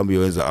angeke uhambe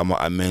uyenza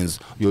amends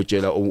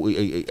uyotshela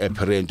a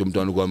parent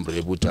umntwana kwamrape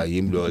ukuthi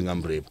ayimi lo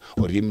engamrape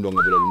or yimi lo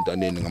ngabela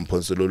umntaneni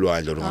ngamphonsela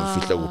olwandle or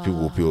ngamfihla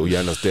kuphi you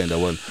understand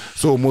one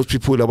so most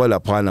people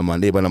abalaphana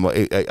man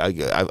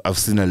I've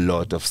seen a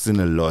lot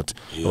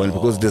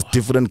because there's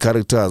different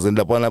characters and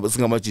laphana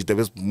singamajita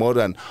bes more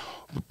than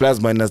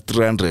plus minus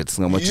 300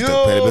 singamajita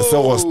phela bese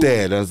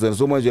hostel and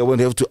so much you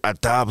won't have to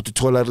adapt to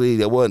tolerate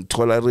you want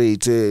to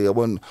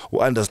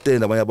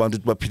understand abanye abantu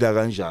ukuthi baphila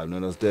kanjani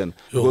understand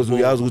because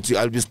uyazi ukuthi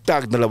I'll be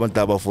stuck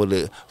nalabantu for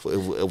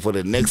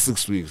the next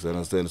 6 weeks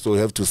understand so you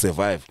have to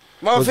survive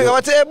mafika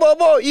bathi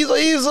bobo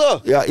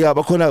Yizo yeah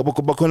bakhona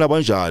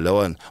banjalo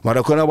yabona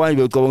mara khona abanye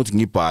becabanga ukuthi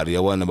ngibhari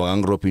yabona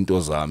bangangiropa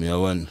into zami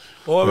yabona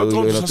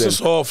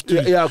soft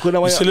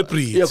khona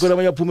celebrate khona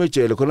abanye aphuma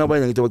ejele khona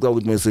abanye ngithi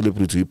bacabanga ukuthi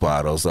celebrate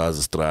ibhara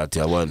usazi strat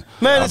yabona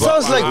man it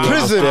sounds like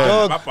prison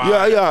dog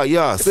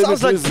yeah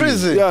sounds like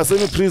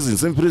prison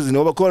same prison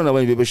ngoba khona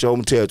abanye bebeshaya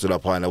umthetho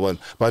lapha yabona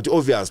but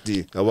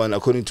obviously yabona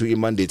according to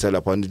mandate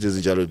lapha into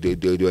ezinjalo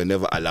they were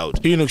never allowed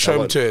ukushaya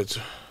umthetho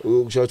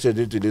ukushathe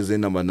lezi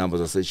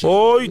numbers aseshe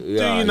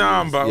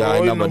number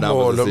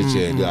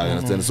yeah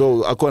understand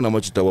so akhona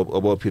amajita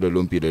abaphila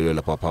lo mpilo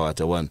lapha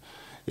phakathi yabona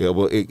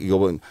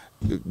yabona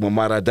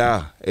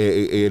mamarada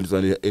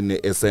in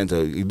a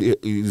center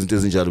izinto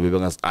ezinjalo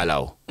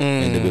bebengasallow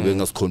and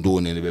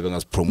bebengasikondone and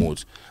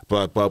bebengaspromote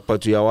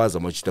but uyawazi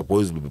amajita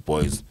boys will be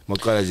boys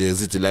maqala nje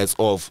sithi lights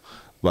off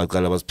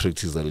baqala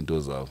basipractice into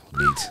zabo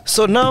late.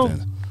 So now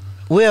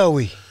where are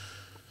we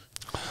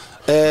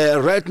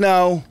right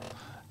now?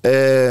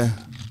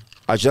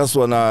 I just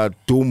wanna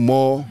do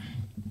more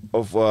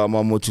of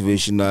my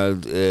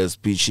motivational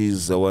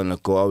speeches. I wanna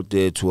go out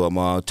there to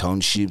my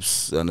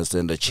townships,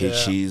 understand the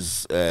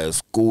churches,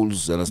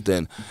 schools,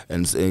 understand,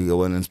 and I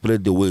wanna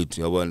spread the word.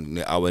 I want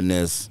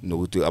awareness.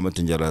 No, I'm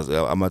dangerous.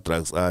 I'm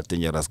drugs are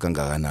dangerous.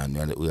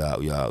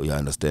 You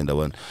understand that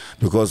one?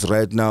 Because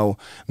right now,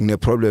 the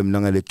problem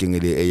nangale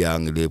kengele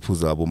young le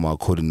puza aboma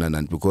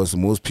calling because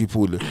most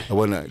people I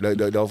wanna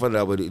they often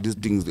about these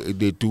things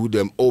they do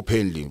them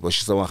openly. But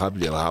she's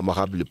happily,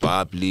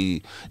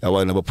 I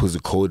wanna put the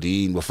code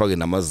in. ufake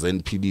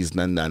nama-zen PDs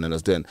nani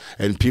understand,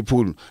 and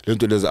people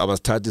lento lezi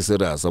abasithathi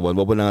serious yabona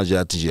babona nje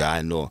athi nje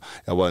hayi no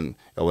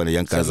yabona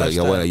young guys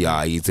yabona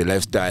yeah it's a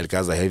lifestyle,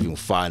 guys are having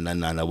fun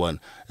and yabona.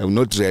 I'm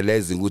not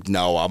realizing ukuthi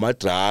now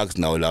ama-drugs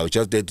now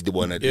just that they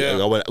bona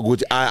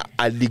ukuthi are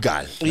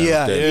legal,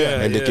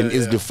 and they can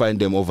easily find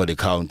them over the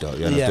counter,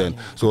 you understand.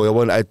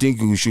 So I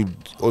think we should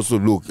also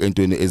look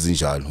into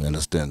ezinjalo, you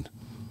understand.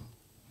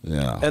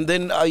 Yeah. And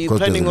then are you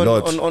planning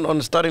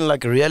on starting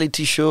like a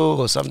reality show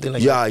or something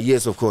like that?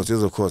 Yes, of course.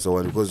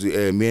 Because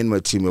me and my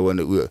team,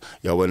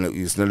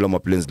 it's not long my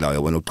plans now. I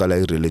want to call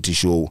a reality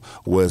show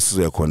where and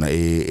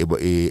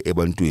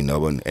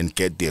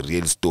get the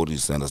real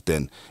stories,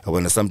 understand? I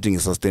want something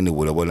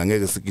sustainable. I want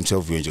to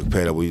interview you.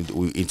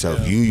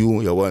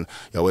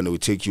 We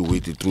take you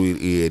with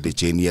through the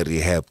journey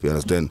Rehab, you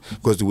understand?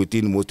 Because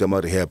within most of my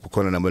Rehab,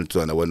 once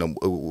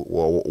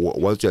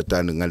you're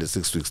done in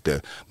 6 weeks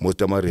there,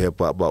 most of my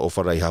Rehab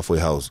offer a halfway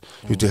house.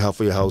 You take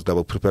halfway house that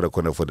will prepare a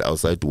corner for the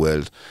outside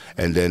world,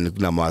 and then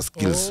nama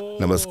skill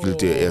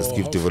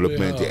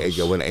development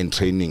and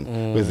training.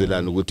 With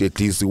at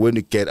least when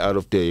you get out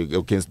of there,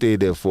 you can stay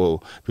there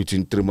for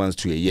between 3 months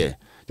to a year.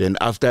 Then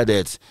after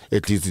that,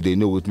 at least they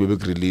know what maybe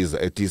release.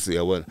 At least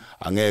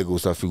angeke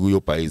usafiku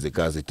yopayize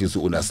because at least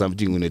una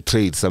something una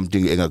trade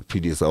something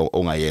engakuphilis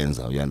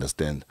ongayenza. You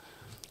understand?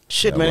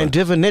 Shit, man. And do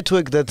you have a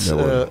network that's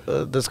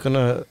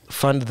gonna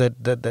fund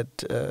that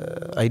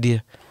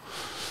idea?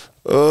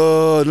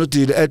 Not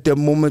at the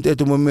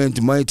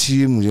moment my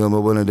team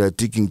they're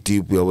taking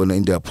deep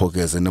in their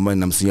pockets, and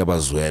I'm seeing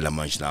bazwela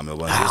much now.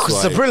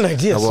 It's a brilliant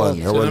idea. It's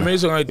an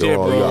amazing idea,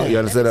 bro. You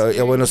understand?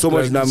 So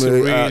much now. It's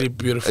really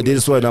beautiful. This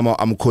is why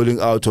I'm calling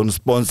out on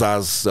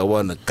sponsors. I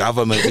want the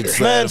government itself,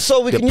 man,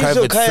 so we can use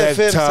your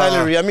KFM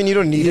salary. I mean, you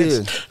don't need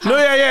it. No,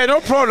 no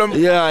problem.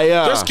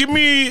 Yeah. Just give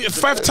me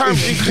 5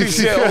 times increase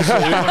here also.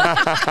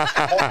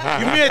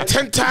 Give me a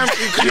 10 times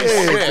increase.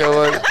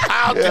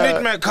 I'll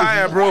delete my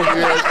car, bro.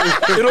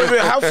 It'll be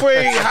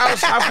halfway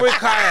house, halfway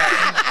kaya.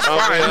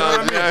 Fine, you know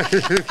what I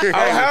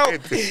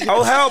mean?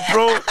 I'll help,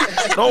 bro.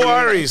 No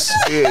worries.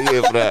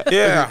 Bro.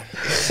 Yeah,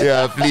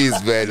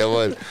 please, man.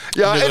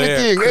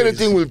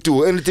 Anything will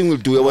do.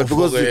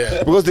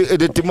 Because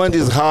the demand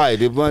is high.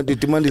 The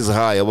demand is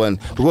high.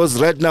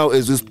 Because right now,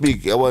 as we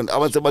speak, I want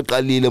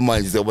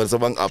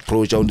someone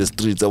approach on the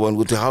streets.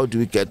 How do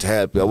we get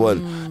help?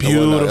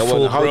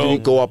 Beautiful, how do we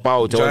go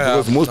about?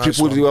 Because most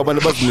people,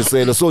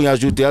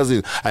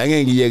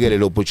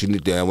 opportunity.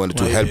 I wanted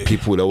to help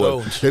people.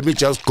 Let me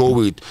just go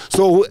with.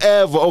 So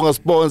whoever on a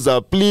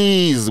sponsor,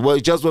 please,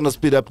 just want to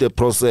speed up the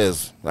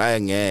process.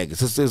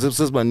 It's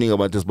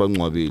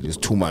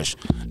too much.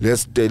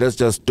 Let's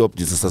just stop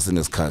this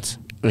assassin's cut.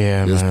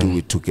 Let's do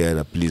it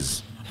together,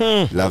 please.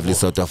 Lovely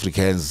South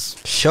Africans.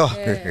 Sure.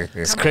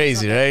 It's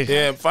crazy, right?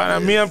 Yeah,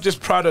 fine. I'm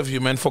just proud of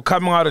you, man, for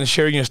coming out and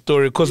sharing your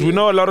story. Because we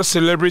know a lot of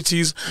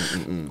celebrities,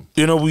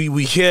 you know,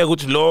 we hear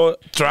with law,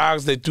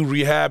 drugs, they do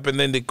rehab, and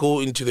then they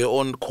go into their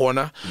own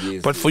corner.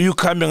 But for you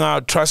coming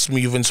out, trust me,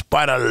 you've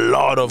inspired a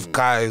lot of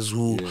guys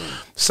who...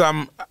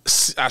 Some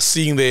are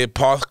seeing their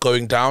path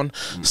going down.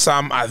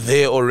 Some are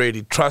there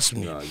already. Trust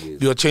me,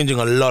 you're changing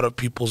a lot of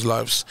people's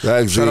lives.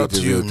 Shout out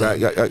to you,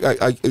 man.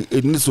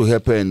 It needs to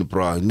happen,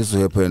 bro. It needs to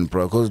happen,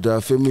 bro. Because there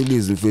are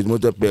families in faith.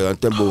 Not a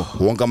temple.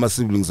 One of my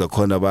siblings are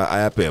cornered by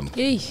IAPM.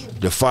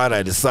 The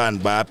father, the son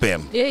by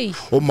IAPM.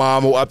 Oh,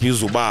 mama,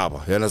 abuse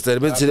baba. You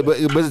understand? But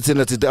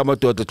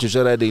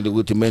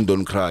men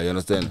don't cry. You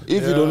understand?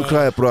 If you don't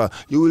cry, bro,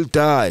 you will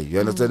die.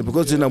 You understand?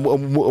 Because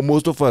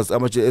most of us,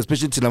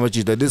 especially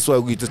Tinamachita, this is why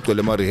we just call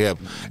them Rehab.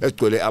 You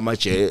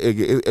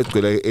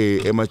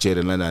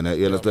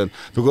understand?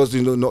 Because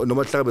you know, no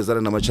matter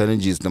what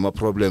challenges, no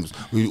problems,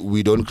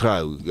 we don't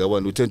cry.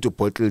 We tend to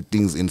bottle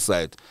things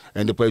inside,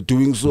 and by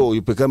doing so,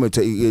 you become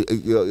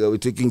you're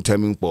taking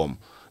timing bomb.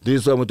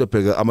 This is why I'm going to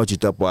pay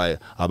amachita by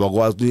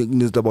abagwas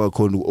needs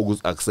to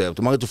accept.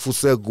 I'm going to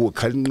force go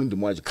calling the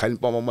match, calling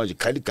Pama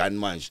can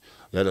match.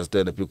 You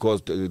understand?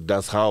 Because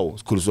that's how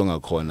school song are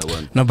called.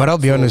 No, but I'll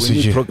be honest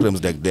with you.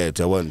 Programs like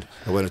that. I want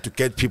to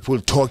get people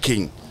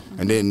talking,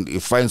 and then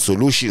find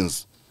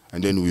solutions,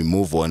 and then we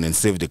move on and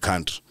save the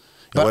country.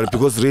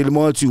 Because really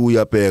much we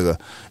are paying.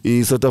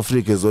 South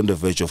Africa is on the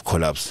verge of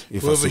collapse.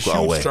 If we have a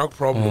huge drug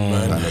problem,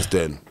 man. I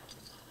understand.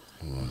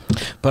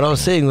 But I was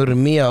saying, with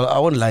me, I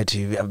won't lie to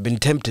you. I've been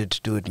tempted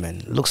to do it, man.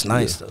 It looks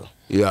nice, though.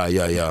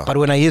 Yeah. But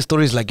when I hear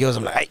stories like yours,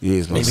 I'm like,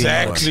 maybe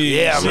exactly.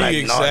 Yeah, I'm like,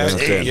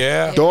 exactly.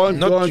 Yeah. Don't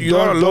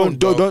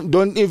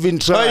even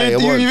try.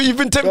 You've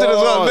been tempted as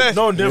well, man.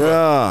 No, never.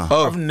 Yeah.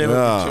 I've never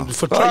been tempted.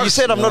 For drugs, you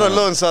said I'm not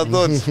alone, so I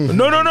thought.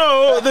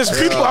 No. There's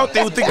people out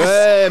there who think.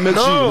 Hey,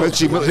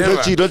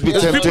 MacG, don't be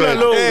tempted. People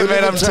alone. Hey,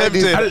 man, I'm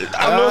tempted.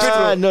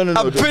 No.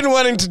 I've been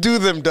wanting to do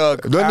them,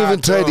 dog. Don't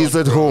even try this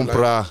at home,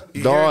 bruh.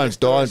 Don't.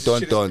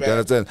 You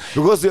understand?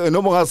 Because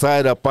no more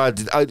side apart.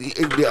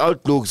 The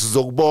outlook is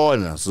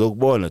Zogbona.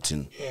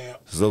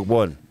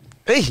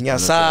 Hey,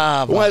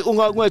 ngiyasaba.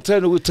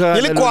 Ungathanda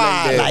ukuthanda.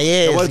 Ngilikwala,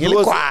 yes,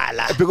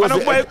 ngilikwala. Because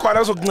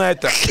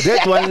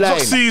that one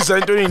line.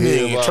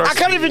 I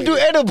can't even do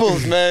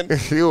edibles, man.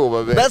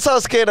 That's how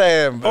scared I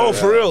am. Oh,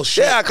 for real?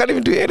 Shit. Yeah, I can't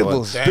even do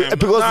edibles.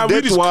 Because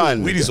that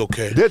one. Weed is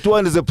okay. That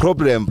one is a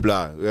problem,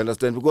 blah. You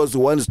understand? Because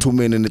one is too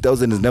many and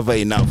 1,000 is never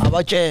enough.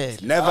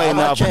 Never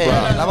enough,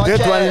 blah.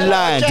 That one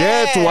line.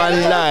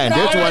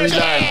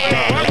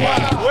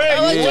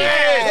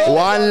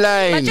 One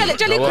line.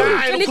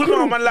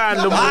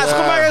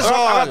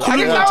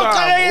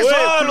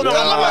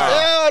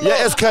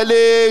 Yeah,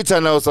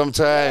 escalator now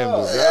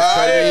sometimes.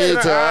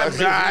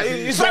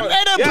 From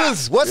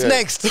edibles. What's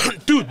next?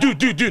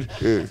 Dude.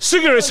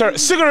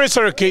 Cigarettes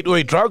are a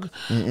gateway drug.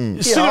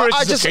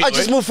 Cigarettes I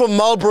just moved from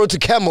Marlboro to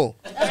Camel.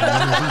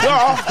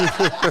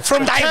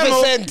 From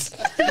Camel,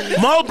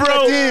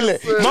 Marlboro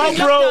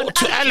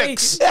to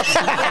Alex.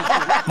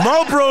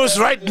 Marlboro is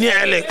right near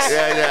Alex.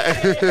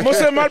 Yeah.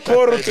 Most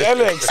Marlboro to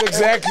Alex,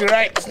 exactly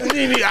right.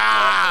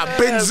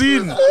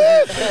 Benzene.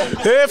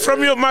 Hey,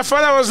 my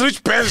father was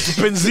rich pants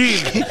to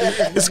benzene.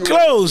 It's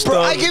closed.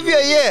 Bro, I give you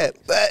a year.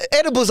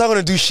 Edibles aren't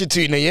gonna do shit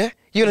to you in a year.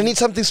 You're gonna need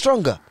something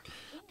stronger.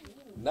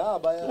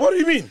 What do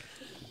you mean?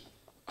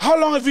 How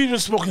long have you been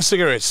smoking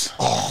cigarettes?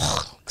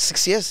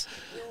 6 years.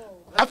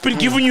 I've been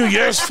giving you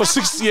years for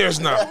 6 years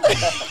now.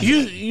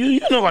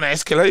 You're not gonna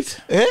escalate.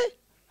 Eh?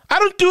 I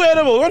don't do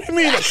edible. What do you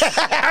mean?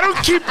 I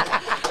don't keep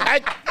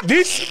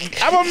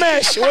I'm a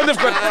mesh. What the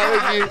fuck?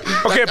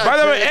 Okay, by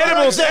the way,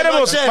 edibles.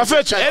 Edibles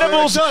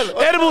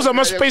are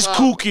my space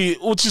cookie,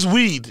 which is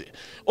weed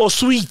or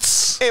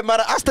sweets. Hey,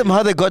 man, ask them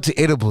how they got to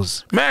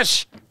edibles.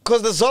 Mesh.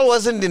 Because the Zol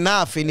wasn't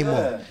enough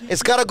anymore.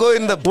 It's gotta go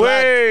in the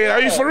blood. Wait,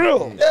 are you for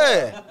real?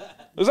 Yeah.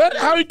 Is that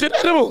how you did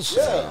edibles?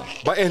 Yeah.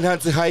 But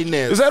enhancing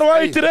highness. Is that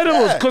why you did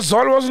edibles? Because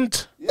Zol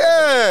wasn't.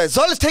 Yeah,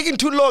 Zol is taking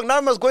too long. Now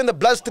it must go in the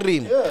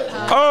bloodstream.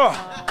 Yeah. Oh.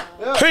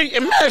 Yeah. Hey,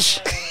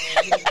 Mesh.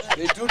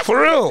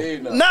 For real.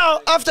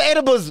 Now, after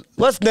edibles,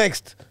 what's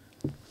next?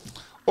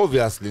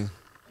 Obviously.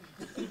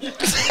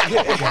 Guys.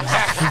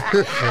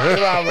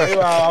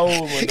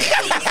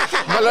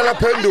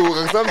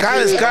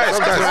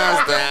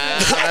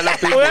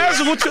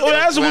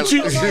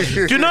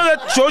 Do you know that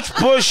George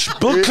Bush,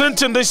 Bill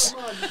Clinton, this?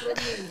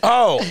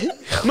 Oh,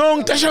 no,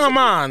 I'm dashing a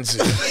man's.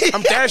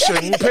 I'm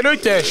dashing. You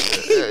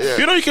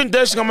know you can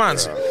dash a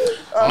man's.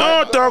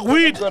 No, dog,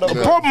 weed.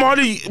 Bob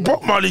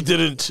Marley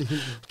didn't.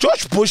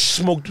 George Bush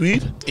smoked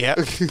weed. Yeah.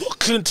 Bill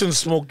Clinton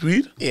smoked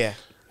weed. Yeah.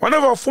 One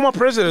of our former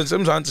presidents,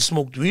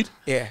 smoked weed.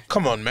 Yeah.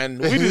 Come on, man.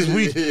 Weed is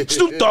weed.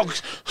 Snoop Dogg,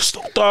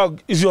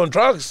 is he on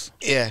drugs?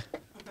 Yeah.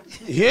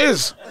 He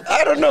is.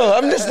 I don't know.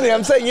 I'm listening.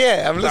 I'm saying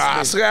yeah. I'm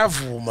listening.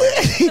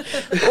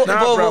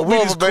 Bro,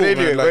 weed is cool,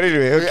 anyway,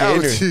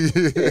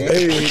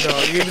 Hey,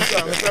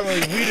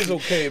 weed is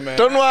okay, man.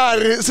 Don't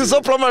worry. It's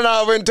so prominent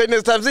now when 10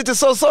 years time. It is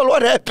so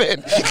what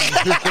happened?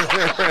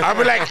 I'll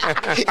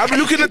be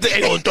looking at the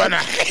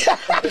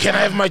can I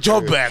have my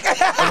job back?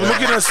 I'll be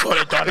looking at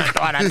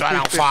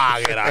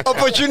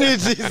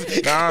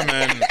opportunities. Nah,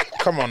 man.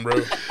 Come on,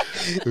 bro.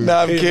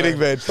 Nah, I'm kidding,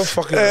 man. So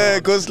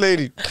fucking Ghost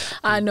lady.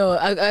 I know.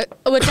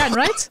 We're done,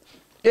 right?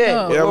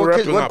 Yeah. Oh. Yeah, we're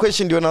wrapping what up.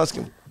 question do you want to ask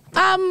him?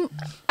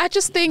 I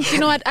just think,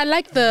 I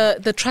like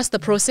the trust the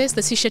process,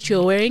 the t-shirt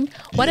you're wearing.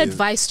 What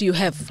advice do you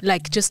have,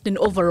 like just in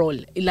overall?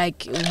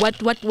 Like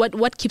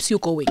what keeps you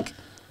going?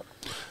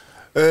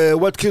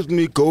 What keeps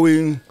me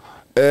going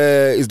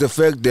is the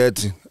fact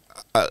that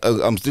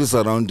I'm still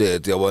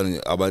surrounded.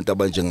 Abantu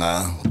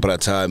abanjenga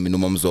brata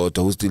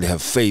minumamzoto who still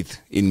have faith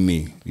in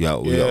me. You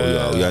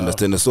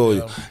understand?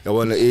 So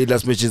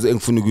last match is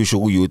engifuna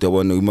ukusho ku youth.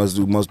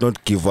 You must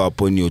not give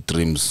up on your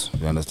dreams.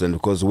 You understand?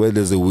 Because where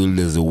there's a will,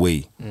 there's a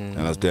way. You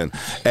understand?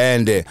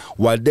 And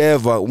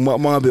whatever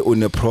mangabe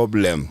on a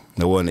problem,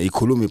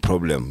 ikhuluma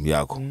problem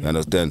yakho. You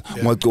understand?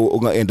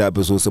 Unga end up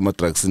so some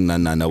drugs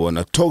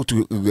nana talk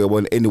to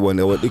anyone.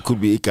 It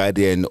could be a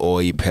guardian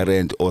or a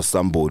parent or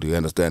somebody. You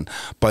understand?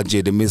 But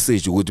the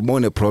message would more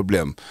a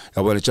problem.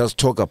 I want to just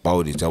talk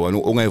about it. I want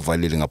to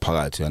ungayivaleli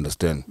ngaphakathi. You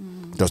understand?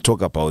 Just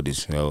talk about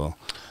it.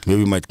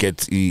 Maybe we might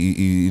get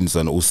in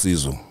some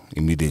usizo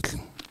immediately.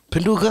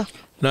 Penduka?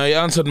 Now he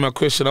answered my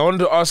question. I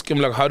wanted to ask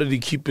him how did he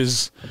keep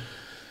his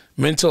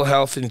mental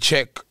health in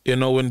check?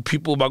 When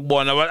people back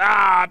born about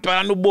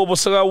and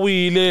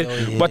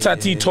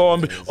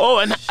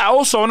I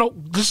also want to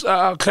just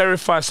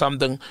clarify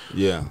something.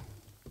 Yeah.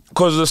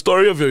 Because the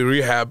story of your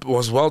rehab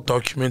was well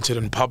documented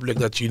in public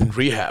that you're in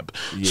rehab.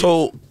 Yes.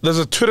 So there's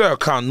a Twitter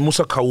account,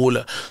 Musa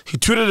Kawula. He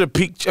tweeted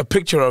a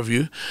picture of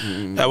you.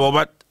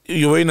 But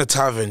you were in a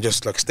tavern,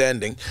 just like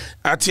standing.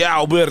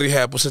 I'll be a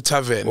rehab, was a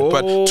tavern.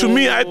 But to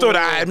me, I thought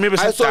maybe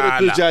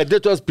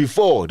that was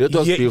before. That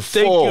was before.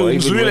 Thank you. It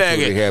was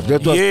really rehab.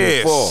 That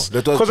was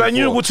before. Because I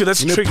knew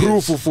that's triggers.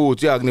 Proof of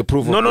food. Yeah,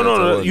 proof of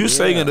No. You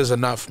saying it is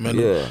enough, man.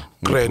 Yeah.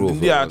 Great.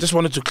 I just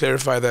wanted to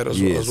clarify that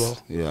as well.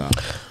 Yeah.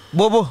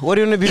 Bobo, what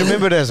do you want to be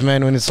remembered as,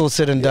 man, when it's all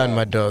said and done,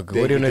 my dog?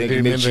 What do you want to be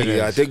remembered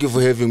as? Thank you for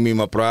having me,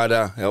 my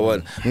brother. Who's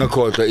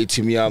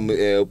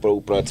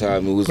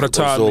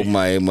also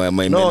my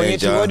manager. No,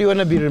 what do you want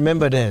to be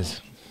remembered as?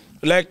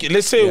 Like,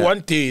 let's say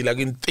one day, like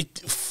in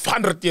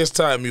 100 years'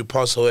 time, you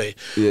pass away.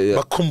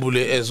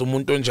 Bakhumbule as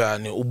umuntu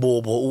onjani,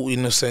 uBobo,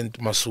 innocent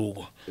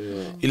Masuku.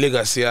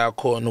 Ilegacy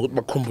yakho nokuthi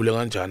bakhumbule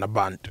kanjani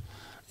abantu.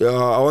 Yeah,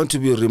 I want to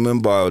be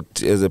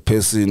remembered as a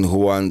person who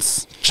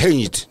once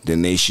changed the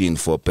nation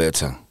for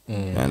better. You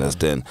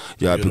understand?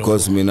 Yeah,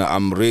 because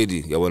I'm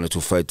ready. I wanted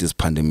to fight this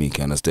pandemic.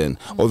 You understand?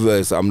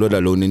 Obviously, I'm not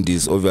alone in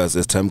this.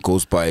 Obviously, as time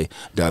goes by,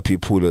 there are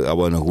people I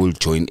want who will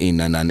join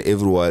in, and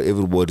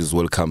everybody is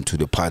welcome to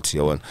the party.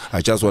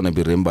 I just want to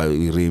be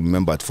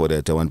remembered for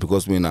that.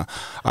 Because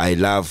I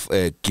love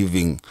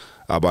giving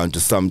about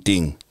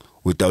something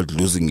without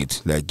losing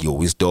it, like your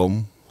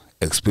wisdom,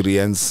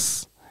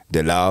 experience,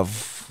 the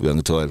love.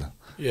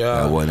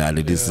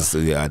 This is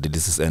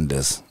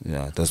endless.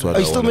 Yeah, that's what Are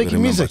you still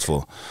making music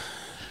for.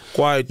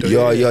 Quite.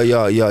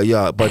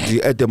 Yeah. But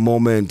at the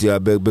moment,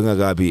 being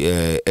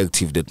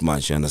active that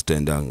much. You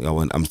understand?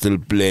 I'm still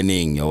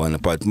planning.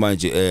 But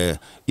much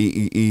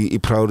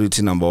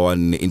priority number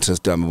one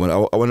interest. I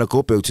want to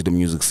go back to the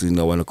music scene.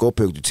 I want to go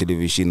back to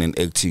television and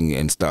acting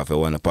and stuff.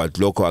 But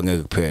local,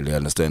 you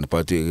understand?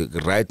 But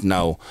right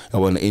now, I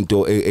want to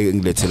into is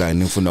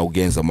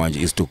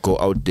to go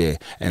out there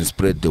and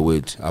spread the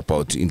word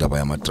about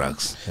Indabayama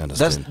tracks.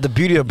 That's the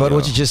beauty about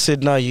what you just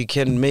said. Now you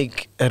can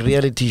make a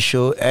reality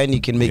show and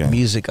you can make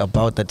music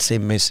about that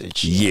same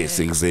message. Yes,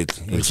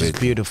 exactly. Which is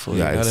beautiful.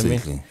 Yeah, you know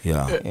exactly. what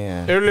I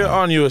mean? Earlier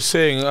on, you were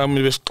saying, and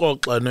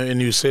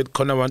you said,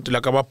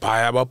 like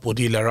about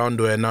body around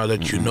where now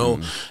that you know,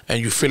 and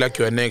you feel like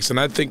you're next. And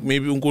I think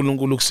maybe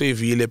Unkulunkulu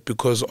save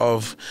because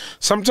of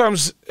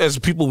sometimes as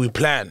people we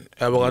plan.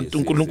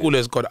 Unkulunkulu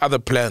has got other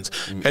plans,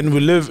 and we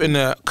live in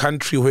a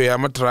country where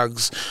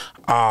drugs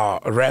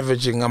are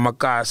ravaging,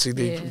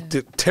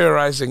 they're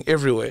terrorizing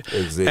everywhere,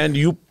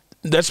 and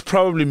that's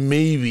probably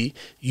maybe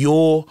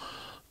your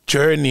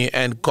journey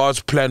and God's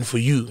plan for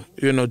you,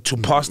 to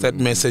pass that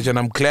message, and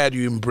I'm glad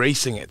you're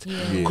embracing it.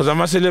 Because I'm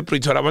a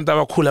celebrity, I want to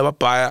have a cool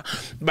by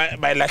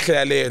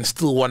and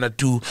still want to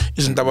do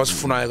isn't that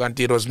was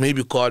it was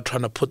maybe God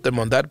trying to put them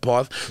on that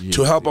path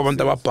to help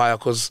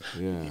because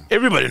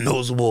everybody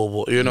knows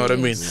Bobo, you know what I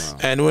mean?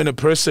 And when a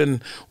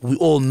person we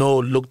all know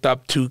looked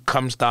up to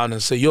comes down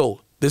and say, yo,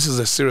 this is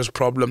a serious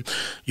problem.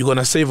 You're going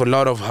to save a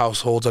lot of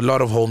households, a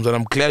lot of homes, and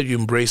I'm glad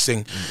you're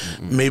embracing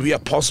maybe a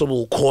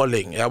possible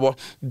calling. You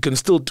can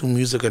still do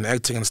music and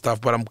acting and stuff,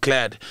 but I'm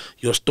glad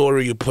your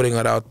story, you're putting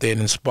it out there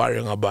and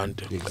inspiring a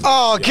band.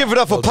 Oh, give it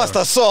up for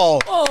Pastor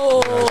Saul.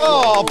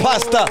 Oh,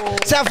 Pastor.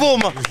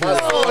 Safuma.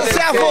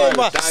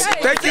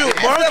 Thank you.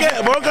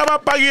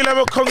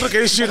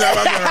 Congregation.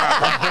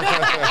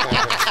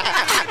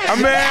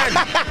 Amen.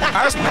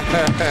 As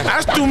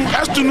to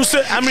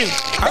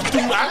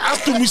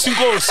missing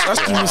goals. As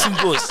to missing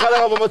goals.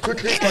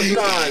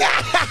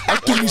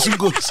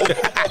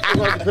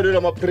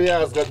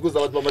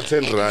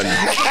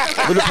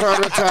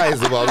 Prioritize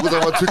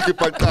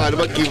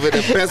give it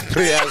the best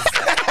prayers.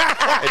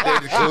 And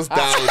then it goes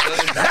down.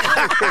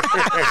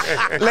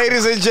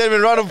 Ladies and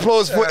gentlemen, round of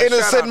applause for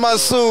innocent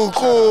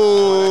Masuku.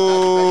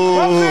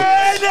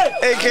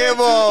 Hey,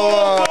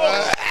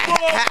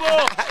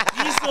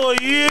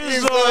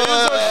 Yizo,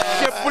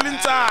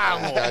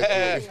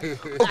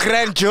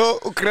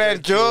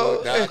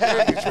 Ukrenjo.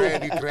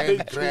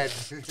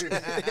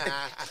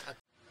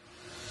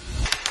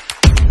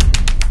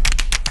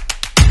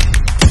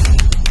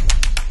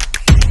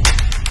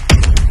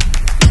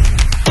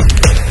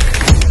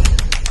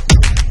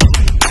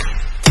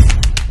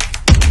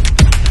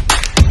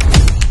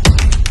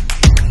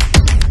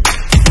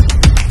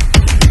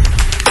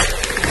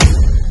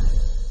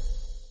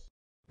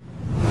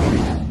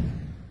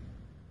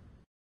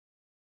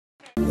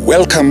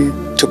 Welcome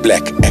to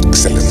Black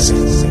Excellence.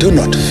 Do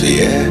not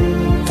fear,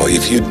 for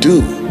if you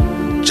do,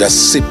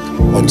 just sip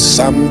on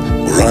some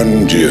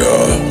grandeur.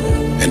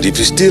 And if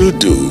you still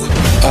do,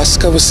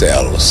 ask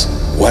ourselves,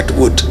 what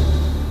would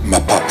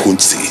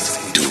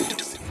Mapapunzi do?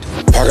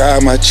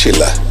 Parama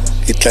chila,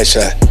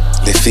 itlesha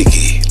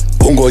lefiki.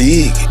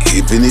 Ungoyigi,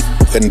 even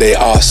when they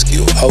ask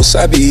you, how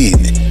sabi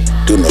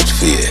do not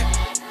fear.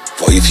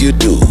 For if you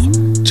do,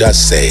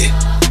 just say,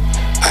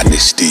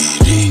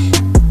 Anistivi.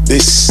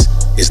 This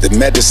is the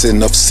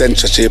medicine of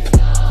censorship.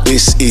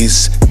 This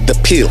is the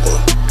pill.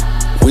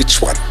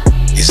 Which one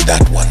is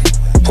that one?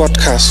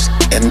 Podcast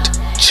and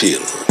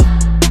chill.